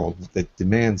cognitive world that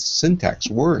demands syntax,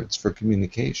 words for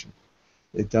communication.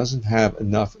 It doesn't have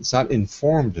enough, it's not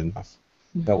informed enough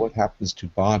about what happens to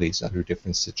bodies under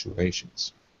different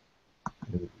situations.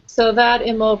 So that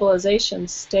immobilization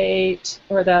state,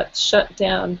 or that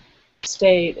shutdown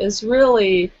state, is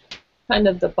really kind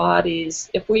of the body's,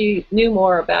 if we knew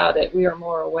more about it, we are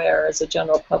more aware as a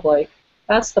general public,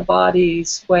 that's the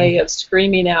body's way of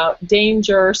screaming out,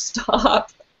 danger,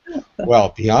 stop.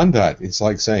 Well, beyond that, it's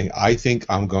like saying, I think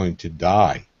I'm going to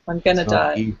die. I'm going to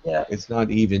die. It's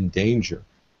not even danger.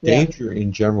 Danger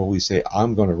in general, we say,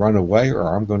 I'm going to run away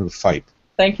or I'm going to fight.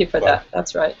 Thank you for that.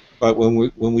 That's right. But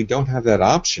when we don't have that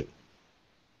option,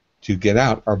 to get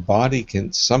out, our body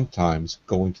can sometimes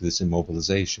go into this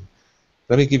immobilization.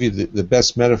 Let me give you the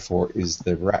best metaphor is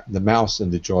the mouse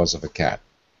in the jaws of a cat.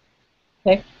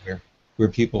 Okay. Where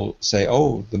people say,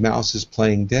 oh, the mouse is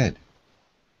playing dead.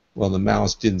 Well, the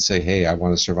mouse didn't say, hey, I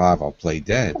want to survive, I'll play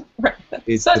dead.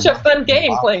 Such a fun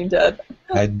game, playing dead.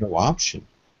 Had no option.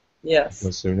 Yes.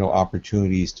 Because there are no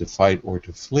opportunities to fight or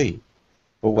to flee.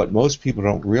 But what most people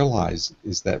don't realize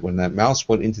is that when that mouse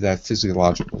went into that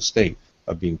physiological state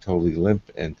of being totally limp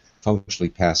and functionally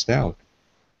passed out,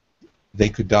 they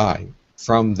could die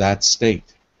from that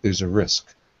state. There's a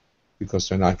risk because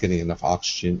they're not getting enough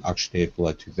oxygenated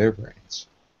blood to their brains.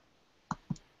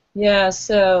 Yeah,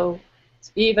 so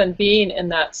even being in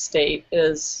that state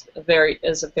is a very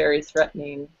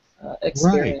threatening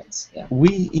experience. Right. Yeah.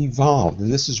 We evolved,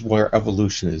 and this is where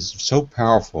evolution is so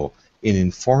powerful in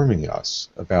informing us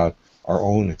about our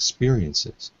own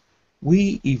experiences.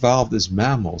 We evolved as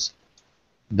mammals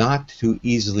not to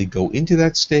easily go into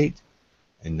that state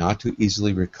and not to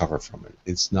easily recover from it.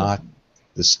 It's not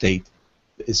the state,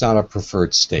 it's not a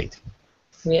preferred state.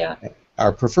 Yeah.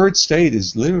 Our preferred state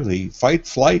is literally fight,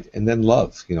 flight, and then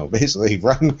love. You know, basically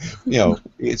run, you know,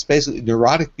 it's basically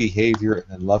neurotic behavior and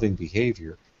then loving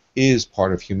behavior is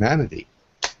part of humanity.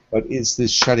 But it's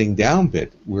this shutting down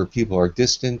bit where people are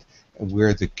distant and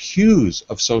where the cues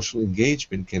of social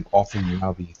engagement can often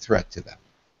now be a threat to them.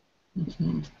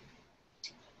 Mm-hmm.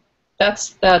 That's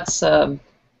that.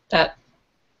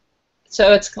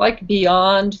 So it's like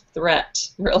beyond threat,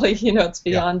 really. You know, it's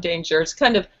beyond danger. It's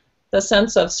kind of the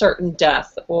sense of certain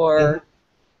death, or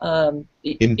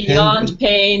beyond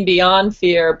pain, beyond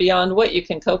fear, beyond what you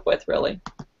can cope with, really.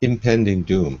 Impending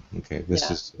doom. Okay, this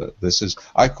is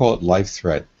I call it life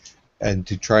threat, and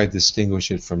to try to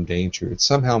distinguish it from danger, it's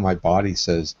somehow my body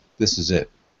says this is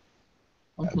it.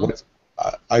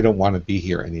 I don't want to be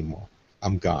here anymore.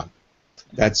 I'm gone.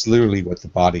 That's literally what the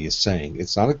body is saying.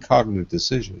 It's not a cognitive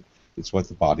decision. It's what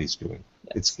the body's doing.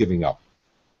 Yes. It's giving up.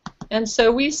 And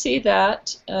so we see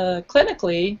that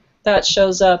clinically, that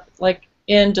shows up like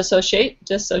in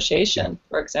dissociation,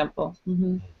 for example.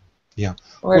 Mm-hmm. Yeah.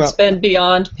 Or it's been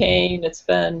beyond pain.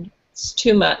 It's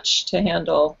too much to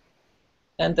handle,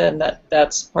 and then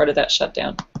that's part of that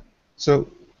shutdown. So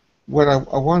what I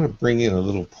want to bring in a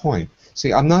little point.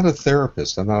 See, I'm not a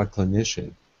therapist. I'm not a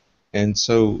clinician. And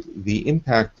so the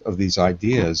impact of these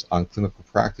ideas on clinical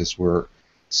practice were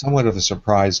somewhat of a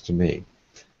surprise to me.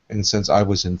 And since I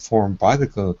was informed by the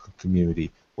clinical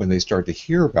community when they started to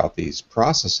hear about these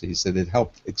processes, that it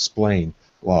helped explain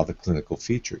a lot of the clinical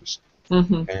features.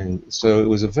 Mm-hmm. And so it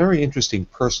was a very interesting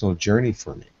personal journey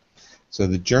for me. So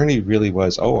the journey really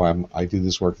was, I do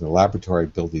this work in the laboratory, I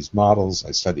build these models,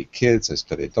 I study kids, I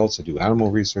study adults, I do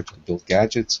animal research, I build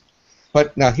gadgets.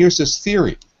 But now here's this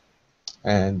theory.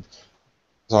 And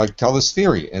so I tell this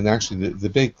theory, and actually the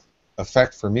big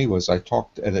effect for me was I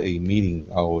talked at a meeting,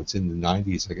 it's in the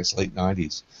 90s, I guess late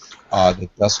 90s, that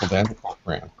Bessel van der Kolk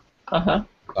ran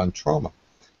on trauma.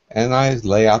 And I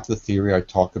lay out the theory, I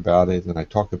talk about it, and I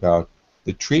talk about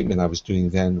the treatment I was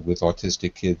doing then with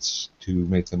autistic kids to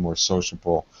make them more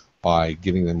sociable by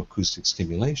giving them acoustic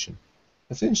stimulation.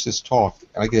 I finished this talk,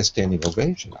 and I get a standing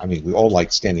ovation. I mean, we all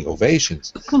like standing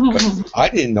ovations, but I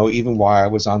didn't know even why I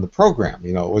was on the program.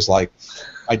 You know, it was like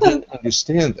I didn't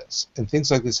understand this, and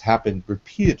things like this happened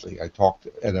repeatedly. I talked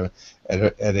at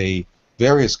a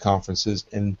various conferences,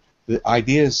 and the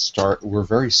ideas were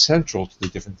very central to the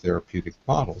different therapeutic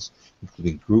models,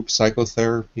 including group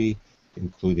psychotherapy,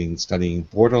 including studying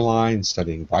borderline,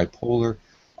 studying bipolar,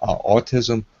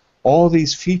 autism. All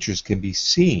these features can be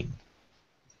seen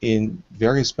in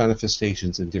various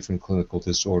manifestations in different clinical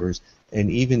disorders, and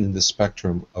even in the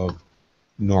spectrum of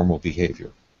normal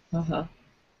behavior.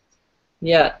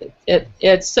 Yeah,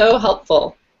 it's so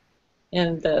helpful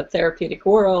in the therapeutic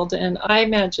world, and I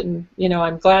imagine,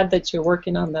 I'm glad that you're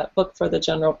working on that book for the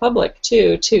general public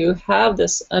too, to have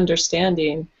this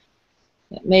understanding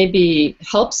that maybe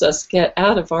helps us get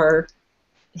out of our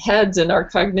heads and our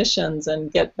cognitions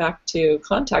and get back to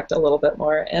contact a little bit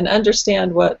more and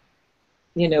understand what,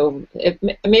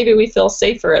 maybe we feel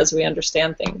safer as we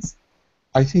understand things.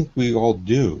 I think we all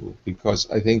do, because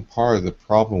I think part of the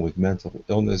problem with mental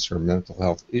illness or mental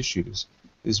health issues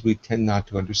is we tend not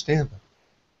to understand them.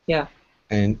 Yeah.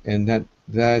 And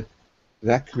that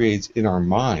creates in our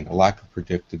mind a lack of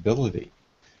predictability.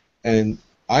 And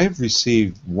I've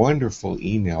received wonderful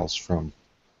emails from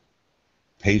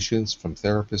patients, from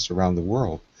therapists around the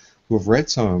world who have read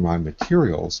some of my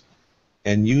materials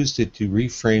and used it to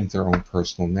reframe their own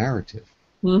personal narrative,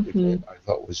 which I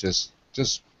thought was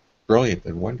just brilliant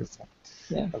and wonderful.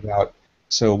 Yeah.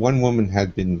 So one woman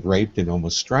had been raped and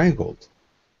almost strangled,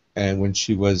 And when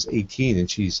she was 18,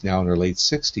 and she's now in her late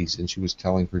 60s, and she was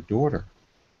telling her daughter,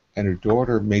 and her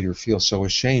daughter made her feel so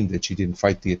ashamed that she didn't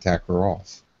fight the attacker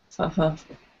off. Uh-huh.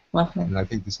 Uh-huh. And I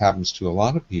think this happens to a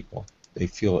lot of people. They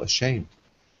feel ashamed.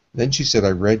 Then she said,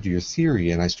 I read your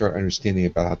theory, and I started understanding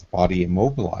about how the body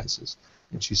immobilizes.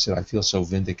 And she said, I feel so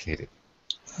vindicated.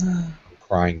 I'm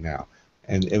crying now.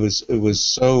 And it was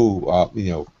so,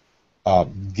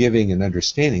 giving and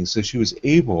understanding. So she was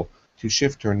able to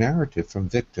shift her narrative from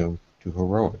victim to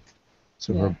heroic.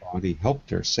 So her body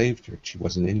helped her, saved her. She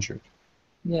wasn't injured.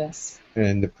 Yes.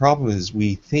 And the problem is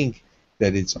we think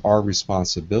that it's our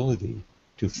responsibility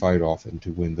to fight off and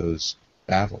to win those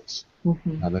battles.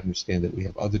 Not understand that we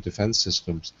have other defense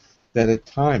systems that at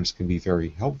times can be very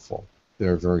helpful, that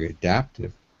are very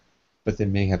adaptive, but they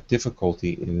may have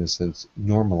difficulty, in a sense,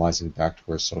 normalizing back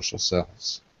to our social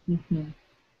selves.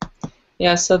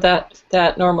 Yeah, so that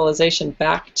normalization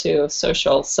back to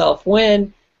social self,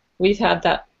 when we've had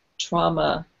that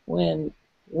trauma, when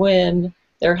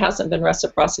there hasn't been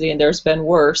reciprocity and there's been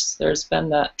worse, there's been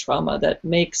that trauma that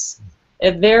makes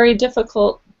it very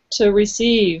difficult to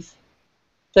receive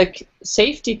the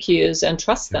safety cues and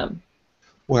trust them.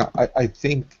 Well, I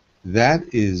think that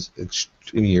is,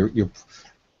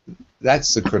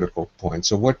 that's the critical point.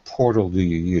 So what portal do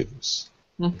you use?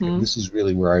 Okay, this is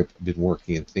really where I've been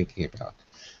working and thinking about.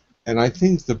 And I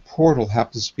think the portal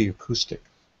happens to be acoustic.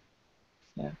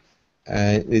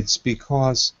 It's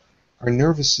because our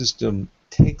nervous system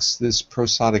takes this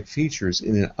prosodic features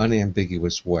in an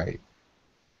unambiguous way.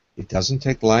 It doesn't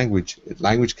take language.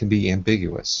 Language can be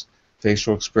ambiguous.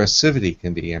 Facial expressivity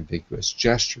can be ambiguous.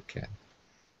 Gesture can.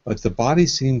 But the body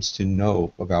seems to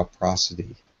know about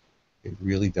prosody. It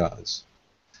really does.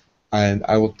 And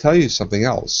I will tell you something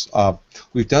else.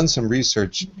 We've done some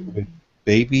research with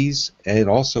babies and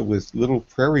also with little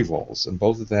prairie voles, and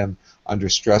both of them under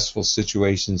stressful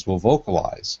situations will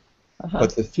vocalize.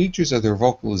 But the features of their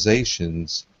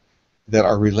vocalizations that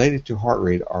are related to heart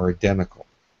rate are identical.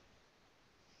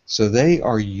 So they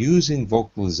are using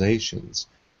vocalizations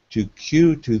to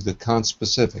cue to the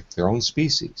conspecific, their own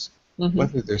species,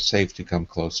 whether they're safe to come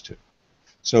close to.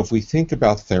 So if we think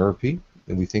about therapy,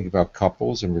 and we think about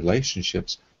couples and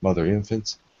relationships,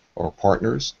 mother-infants, or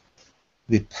partners,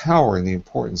 the power and the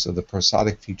importance of the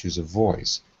prosodic features of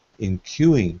voice in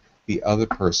cueing the other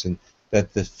person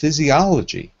that the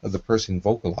physiology of the person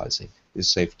vocalizing is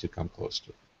safe to come close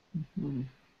to.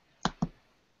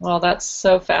 Well, that's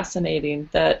so fascinating.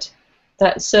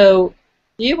 So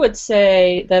you would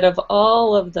say that of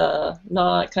all of the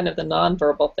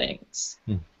nonverbal things,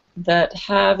 that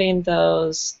having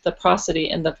the prosody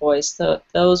in the voice,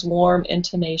 those warm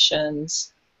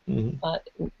intonations,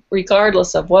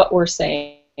 regardless of what we're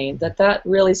saying, that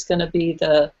really is going to be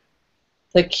the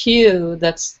cue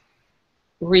that's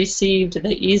received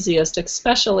the easiest,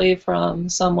 especially from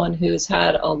someone who's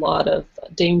had a lot of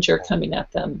danger coming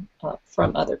at them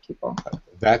from other people.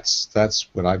 That's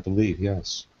what I believe,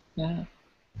 yes. Yeah.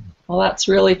 Well, that's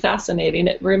really fascinating.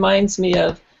 It reminds me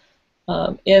of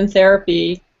in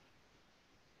therapy,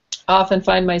 I often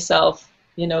find myself,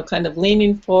 kind of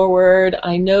leaning forward.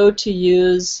 I know to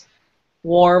use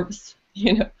warmth.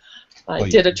 I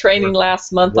did a training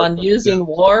last month on using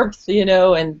warmth,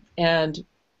 and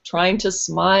trying to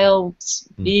smile,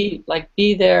 be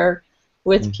there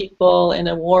with people in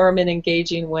a warm and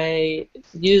engaging way,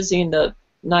 using the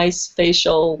nice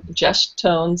facial gesture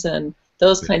tones and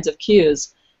those kinds of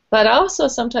cues. But I also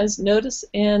sometimes notice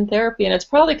in therapy, and it's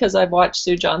probably because I've watched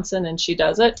Sue Johnson and she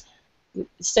does it,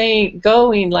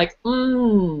 going like,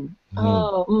 like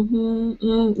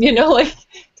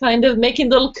kind of making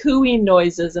little cooing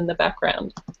noises in the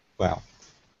background. Wow.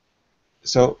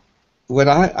 So what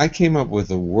I came up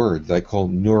with a word that I call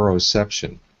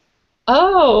neuroception.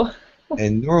 Oh.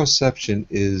 And neuroception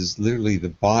is literally the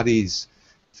body's,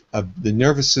 the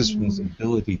nervous system's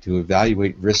ability to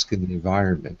evaluate risk in the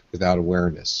environment without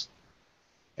awareness.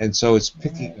 And so it's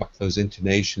picking up those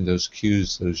intonations, those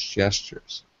cues, those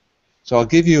gestures. So I'll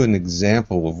give you an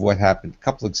example of what happened. A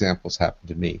couple examples happened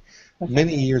to me.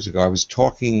 Many years ago, I was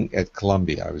talking at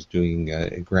Columbia. I was doing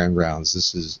grand rounds.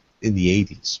 This is in the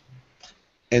 80s.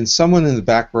 And someone in the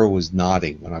back row was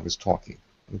nodding when I was talking.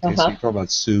 Okay, so you talk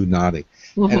about Sue nodding.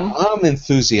 And I'm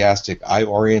enthusiastic. I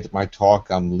oriented my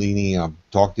talk. I'm leaning. I'm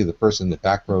talking to the person in the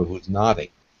back row who's nodding.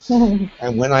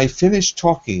 And when I finished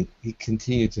talking, he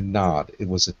continued to nod. It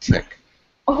was a tic.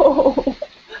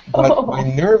 But my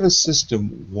nervous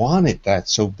system wanted that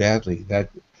so badly, that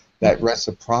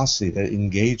reciprocity, that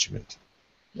engagement.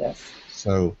 Yes.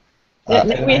 So we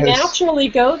naturally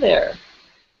go there,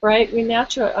 right? We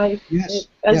naturally.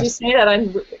 As you say that,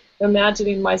 I'm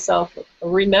imagining myself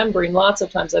remembering lots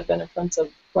of times I've been in front of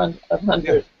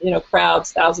hundreds,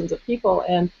 crowds, thousands of people,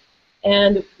 and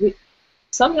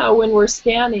somehow when we're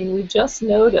scanning, we just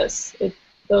notice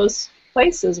those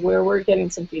places where we're getting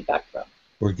some feedback from.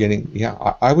 We're getting,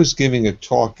 I was giving a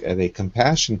talk at a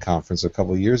compassion conference a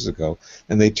couple of years ago,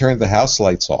 and they turned the house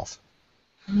lights off.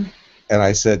 And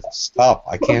I said, stop,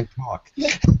 I can't talk.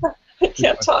 I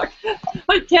can't talk.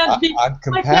 I can't have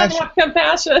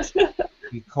compassion.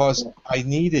 Because I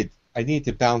need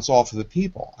to bounce off of the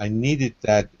people. I needed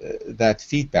that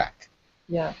feedback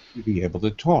to be able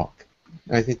to talk.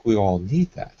 And I think we all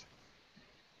need that.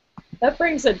 That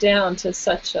brings it down to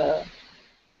such a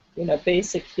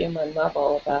basic human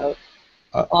level about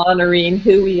honoring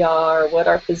who we are, what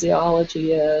our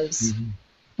physiology is,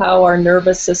 how our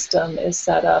nervous system is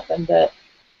set up, and that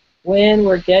when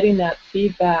we're getting that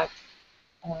feedback,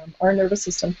 our nervous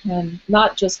system can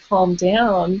not just calm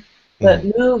down, but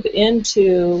move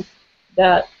into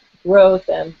that growth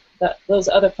and those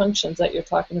other functions that you're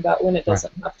talking about when it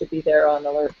doesn't have to be there on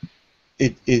alert.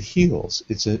 It heals.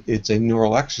 It's a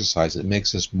neural exercise. It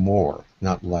makes us more,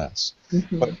 not less.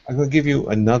 But I'm going to give you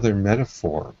another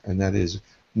metaphor, and that is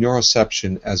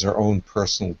neuroception as our own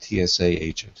personal TSA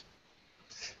agent.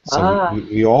 So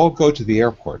we all go to the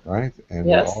airport, right? And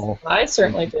yes, I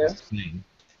certainly do.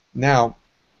 Now,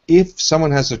 if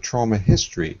someone has a trauma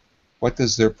history, what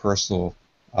does their personal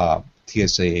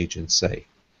TSA agent say?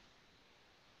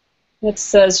 It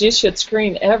says you should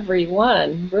screen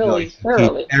everyone really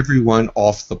thoroughly. Keep everyone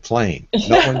off the plane.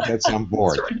 No one gets on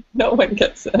board. Right. No one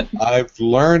gets in. I've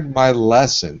learned my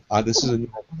lesson. This is a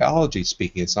neurobiology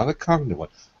speaking. It's not a cognitive one.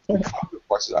 The cognitive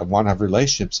one is I want to have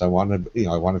relationships. I want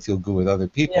to feel good with other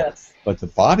people. Yes. But the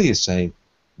body is saying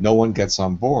no one gets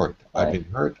on board. Right. I've been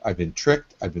hurt. I've been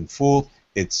tricked. I've been fooled.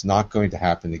 It's not going to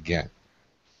happen again.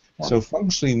 Yeah. So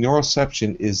functionally,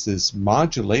 neuroception is this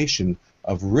modulation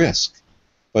of risk.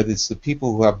 But it's the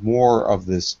people who have more of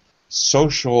this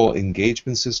social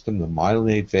engagement system, the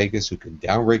myelinated vagus, who can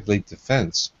downregulate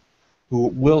defense, who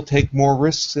will take more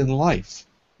risks in life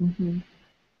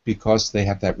because they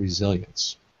have that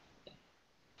resilience.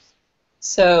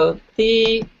 So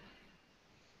tying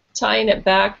it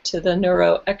back to the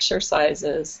neuro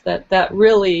exercises, that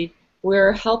really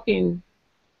we're helping,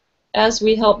 as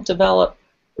we help develop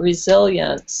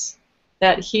resilience,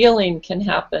 that healing can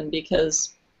happen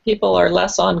because people are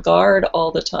less on guard all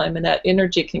the time, and that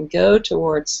energy can go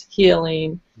towards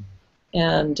healing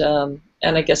and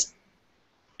I guess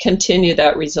continue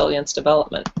that resilience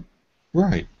development.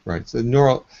 Right.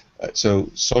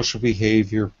 So social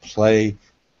behavior, play,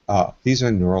 these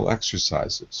are neural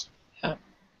exercises. Yeah.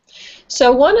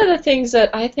 So one of the things that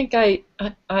I think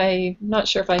I'm not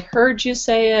sure if I heard you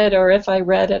say it or if I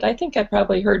read it. I think I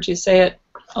probably heard you say it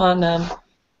on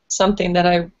something that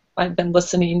I've been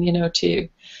listening,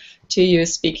 to you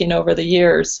speaking over the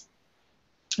years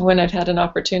when I've had an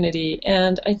opportunity.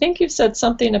 And I think you've said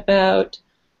something about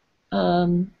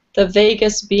the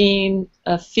vagus being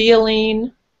a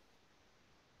feeling,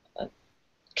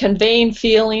 conveying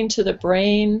feeling to the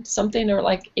brain, something or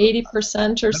like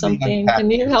 80% or something. Can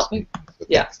you help me?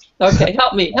 Yeah. Okay.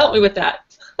 Help me with that.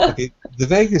 Okay. The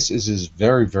vagus is this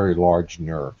very, very large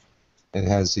nerve. It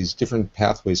has these different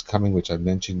pathways coming, which I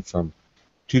mentioned, from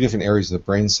two different areas of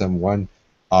the brainstem. One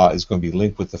is going to be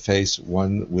linked with the face,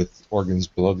 one with organs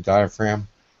below the diaphragm.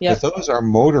 Yep. But those are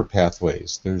motor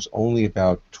pathways. There's only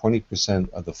about 20%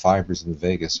 of the fibers in the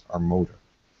vagus are motor.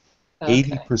 Okay.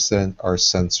 80% are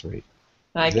sensory.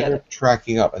 They're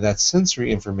tracking up, and that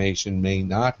sensory information may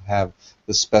not have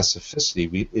the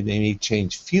specificity. It may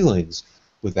change feelings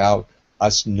without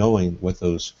us knowing what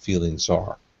those feelings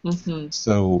are.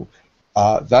 So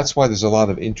that's why there's a lot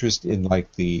of interest in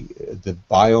like the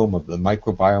biome of the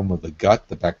microbiome of the gut,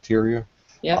 the bacteria,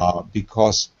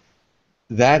 because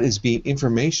that is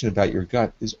information about your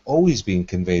gut is always being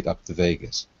conveyed up the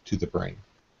vagus to the brain.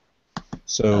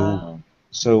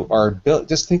 So our ability,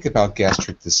 just think about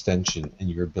gastric distension and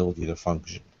your ability to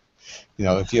function.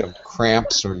 If you have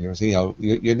cramps or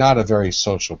you're not a very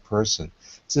social person.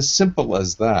 It's as simple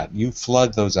as that. You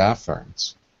flood those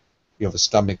afferents. You have a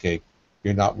stomach ache.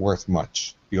 You're not worth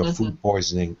much. You have food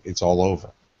poisoning, it's all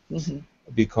over.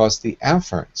 Because the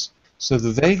afferents. So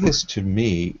the vagus, to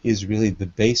me, is really the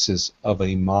basis of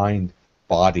a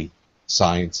mind-body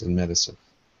science and medicine.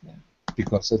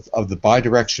 Because of the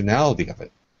bidirectionality of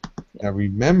it. Now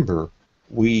remember,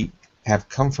 we have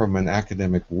come from an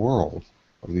academic world,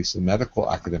 or at least the medical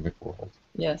academic world,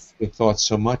 that thought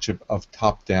so much of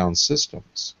top-down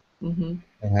systems and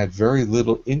had very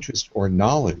little interest or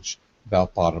knowledge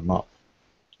about bottom-up.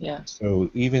 Yeah. So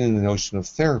even in the notion of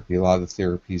therapy, a lot of the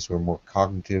therapies were more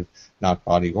cognitive, not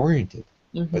body-oriented.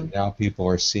 Mm-hmm. But now people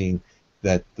are seeing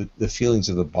that the feelings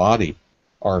of the body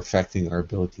are affecting our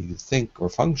ability to think or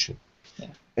function. Yeah.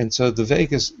 And so the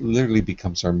vagus literally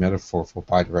becomes our metaphor for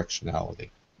bidirectionality.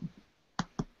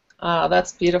 Ah,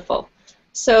 that's beautiful.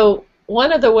 So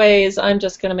one of the ways, I'm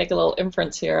just going to make a little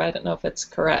inference here. I don't know if it's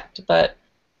correct, but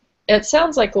it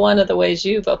sounds like one of the ways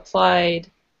you've applied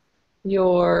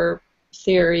your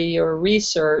theory, your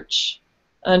research,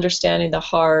 understanding the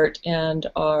heart and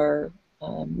our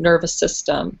nervous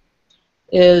system,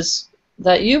 is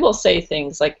that you will say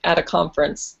things like at a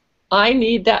conference, I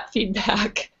need that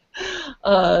feedback.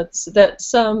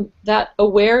 So that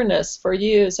awareness for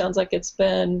you sounds like it's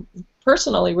been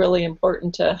personally really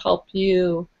important to help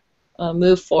you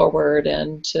move forward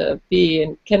and to be.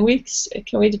 And can we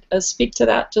speak to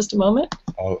that just a moment?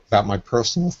 About my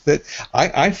personal fit,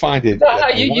 I find it About how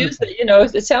a you use wonderful. it. You know,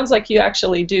 it sounds like you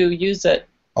actually do use it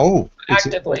Oh,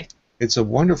 actively. it's a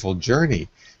wonderful journey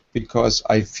because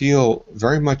I feel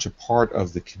very much a part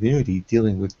of the community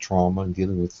dealing with trauma and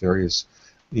dealing with various,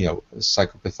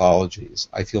 psychopathologies.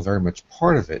 I feel very much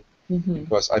part of it Mm-hmm.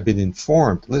 because I've been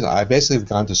informed. Listen, I basically have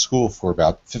gone to school for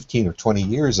about 15 or 20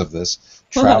 years of this,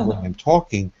 traveling and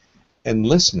talking and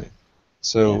listening. Yeah.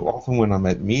 So often when I'm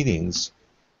at meetings,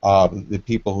 the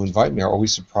people who invite me are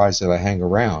always surprised that I hang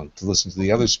around to listen to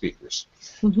the other speakers.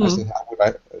 I Mm-hmm. said, how would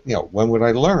I, when would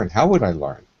I learn? How would I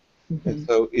learn? And Mm-hmm.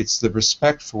 so it's the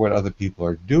respect for what other people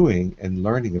are doing and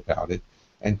learning about it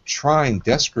and trying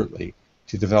desperately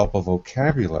to develop a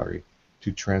vocabulary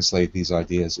to translate these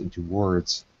ideas into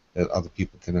words that other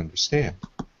people can understand.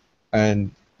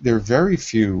 And there are very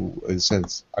few, in a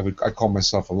sense, I call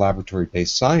myself a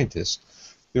laboratory-based scientist.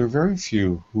 There are very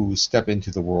few who step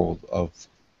into the world of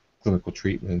clinical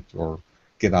treatment or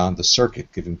get on the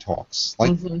circuit giving talks,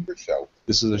 like Mm-hmm. your show.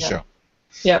 This is a Yeah. show.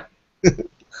 Yep.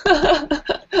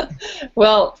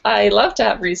 Well, I love to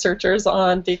have researchers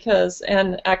on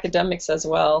and academics as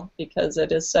well, because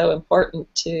it is so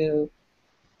important to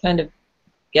kind of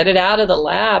get it out of the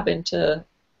lab into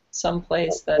some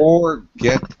place that, Or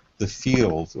get the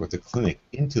field or the clinic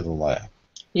into the lab.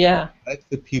 yeah, Let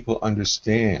the people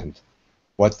understand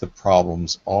what the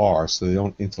problems are so they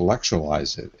don't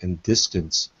intellectualize it and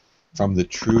distance from the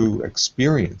true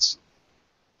experience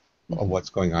of mm-hmm. what's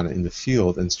going on in the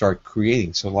field and start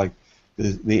creating. So like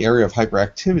the area of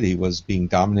hyperactivity was being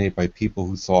dominated by people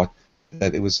who thought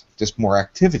that it was just more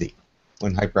activity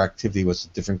when hyperactivity was a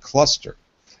different cluster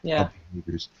Yeah, of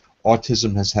behaviors.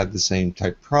 Autism has had the same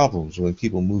type problems. When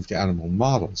people move to animal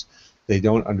models, they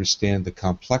don't understand the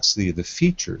complexity of the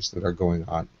features that are going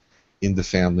on in the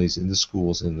families, in the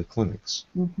schools, in the clinics.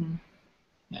 mm-hmm.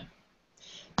 Yeah.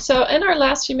 So in our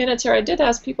last few minutes here, I did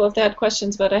ask people if they had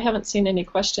questions, but I haven't seen any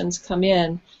questions come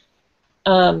in.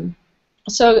 Um,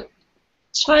 so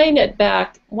tying it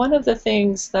back, one of the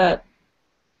things that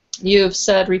you've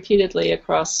said repeatedly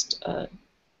across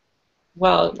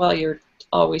while you're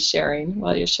while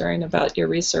you're sharing about your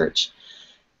research,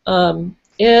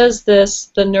 is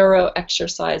the neuro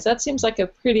exercise. That seems like a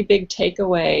pretty big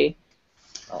takeaway,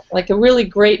 like a really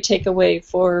great takeaway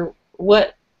for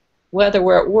whether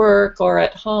we're at work or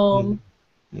at home,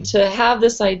 Mm-hmm. to have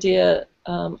this idea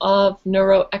of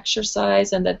neuro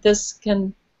exercise, and that this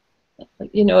can,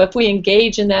 if we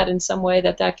engage in that in some way,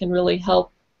 that can really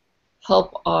help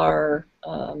our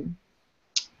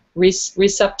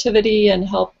receptivity and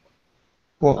help.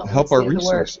 Well, help What's our the other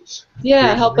word? resources. Yeah,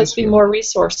 Create help us be resources. more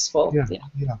resourceful. Yeah, Yeah.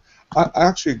 yeah. I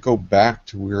actually go back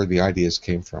to where the ideas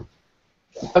came from.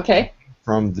 Okay.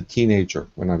 From the teenager,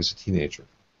 when I was a teenager.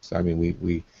 So I mean,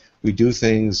 we do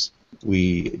things,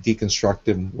 we deconstruct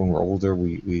them when we're older.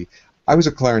 I was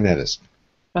a clarinetist.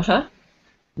 Uh-huh.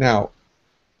 Now,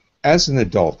 as an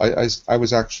adult, I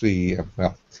was actually,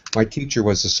 well, my teacher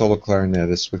was a solo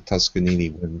clarinetist with Toscanini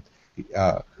when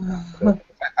I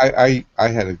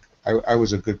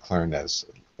was a good clarinetist,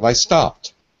 but I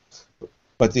stopped.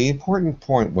 But the important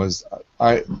point was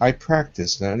I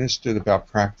practiced and I understood about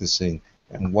practicing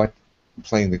and what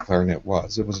playing the clarinet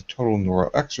was. It was a total neural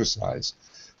exercise,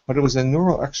 but it was a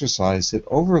neural exercise that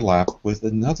overlapped with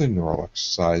another neural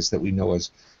exercise that we know as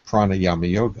pranayama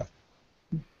yoga.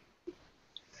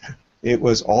 It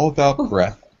was all about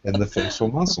breath and the facial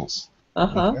muscles.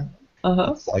 Uh-huh. Okay?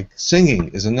 Uh-huh. It's like singing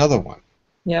is another one.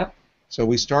 Yeah. So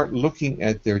we start looking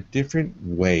at their different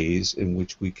ways in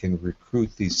which we can recruit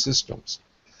these systems.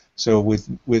 So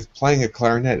with playing a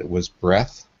clarinet, it was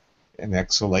breath and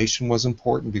exhalation was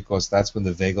important because that's when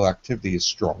the vagal activity is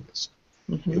strongest.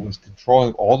 Mm-hmm. It was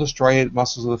controlling all the striated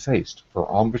muscles of the face for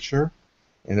embouchure,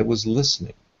 and it was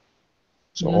listening.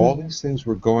 So all these things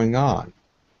were going on.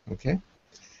 Okay?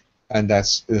 And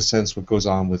that's, in a sense, what goes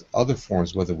on with other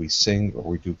forms, whether we sing or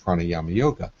we do pranayama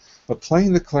yoga. But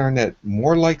playing the clarinet,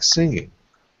 more like singing,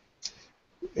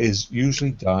 is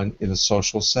usually done in a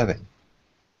social setting.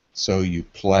 So you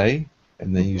play,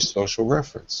 and then you social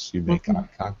reference. You make eye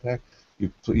contact.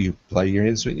 You play your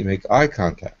instrument. You make eye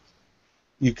contact.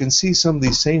 You can see some of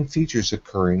these same features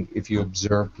occurring if you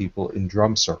observe people in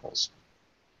drum circles.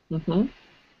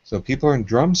 So people are in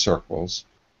drum circles.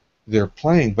 They're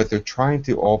playing, but they're trying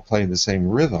to all play in the same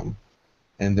rhythm,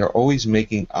 and they're always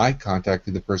making eye contact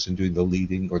with the person doing the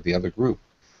leading or the other group.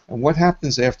 And what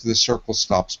happens after the circle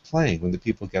stops playing, when the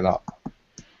people get up?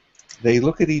 They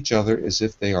look at each other as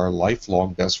if they are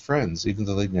lifelong best friends, even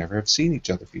though they never have seen each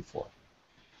other before.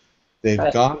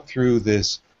 They've gone through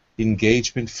this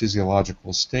engagement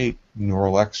physiological state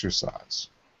neural exercise.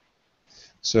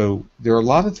 So there are a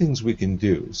lot of things we can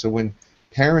do. So when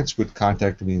parents would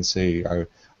contact me and say,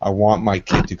 I want my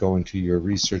kid to go into your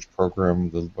research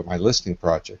program, my listening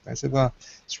project, I said, well,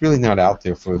 it's really not out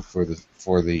there for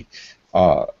the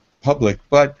public,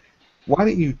 but why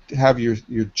don't you have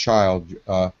your child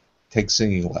take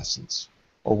singing lessons,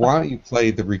 or why don't you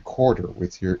play the recorder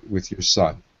with your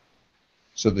son,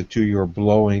 so the two of you are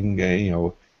blowing,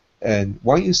 and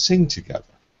why don't you sing together?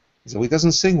 He said, well, he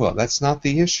doesn't sing well. That's not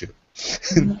the issue.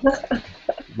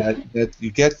 that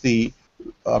you get the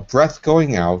breath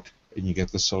going out, and you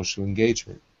get the social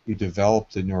engagement. You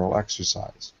develop the neural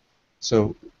exercise.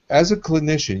 So as a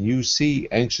clinician, you see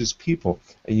anxious people,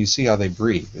 and you see how they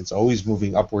breathe. It's always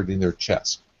moving upward in their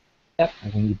chest. Yep.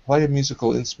 And when you play a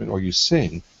musical instrument or you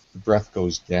sing, the breath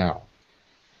goes down.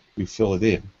 You fill it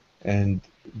in. And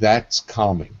that's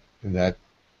calming. And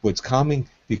what's calming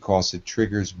because it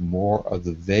triggers more of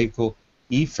the vagal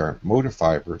efferent motor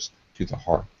fibers to the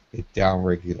heart. It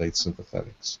downregulates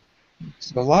sympathetics.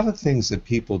 So a lot of things that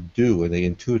people do and they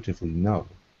intuitively know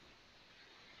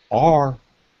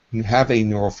have a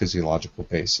neurophysiological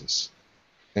basis.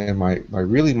 And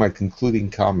my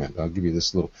concluding comment, I'll give you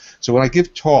this little. So when I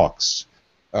give talks,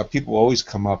 people always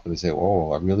come up and they say,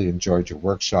 "Oh, I really enjoyed your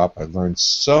workshop. I learned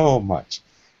so much."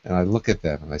 And I look at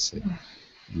them and I say,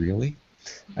 "Really?"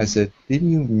 I said,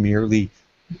 "Didn't you merely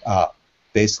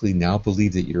basically now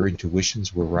believe that your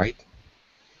intuitions were right?"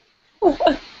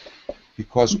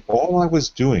 Because all I was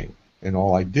doing, and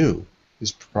all I do,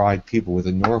 is provide people with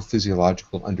a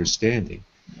neurophysiological understanding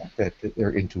that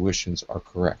their intuitions are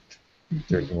correct.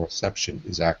 Their neuroception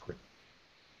is accurate.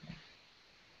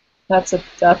 That's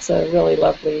a really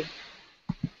lovely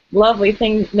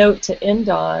note to end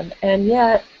on. And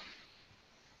yet,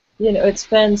 it's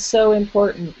been so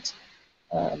important,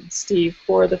 Steve,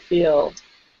 for the field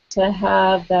to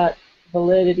have that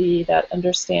validity, that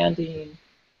understanding,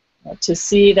 to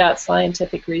see that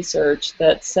scientific research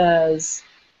that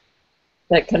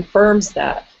confirms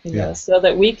that, so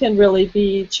that we can really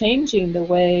be changing the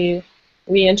way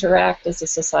we interact as a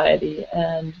society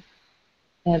and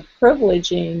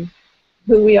privileging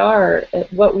who we are,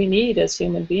 what we need as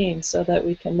human beings, so that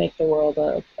we can make the world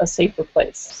a safer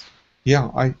place. Yeah,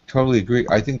 I totally agree.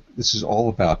 I think this is all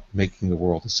about making the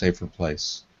world a safer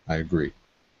place. I agree.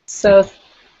 So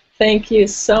thank you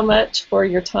so much for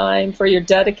your time, for your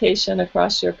dedication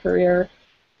across your career,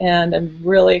 and I'm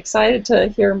really excited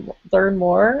to learn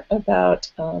more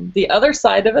about the other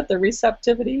side of it, the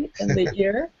receptivity in the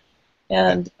ear,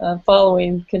 and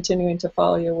continuing to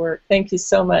follow your work. Thank you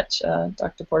so much,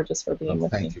 Dr. Porges, for being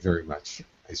with me. Thank you very much.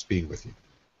 Nice being with you.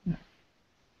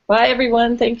 Bye,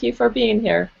 everyone. Thank you for being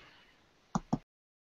here.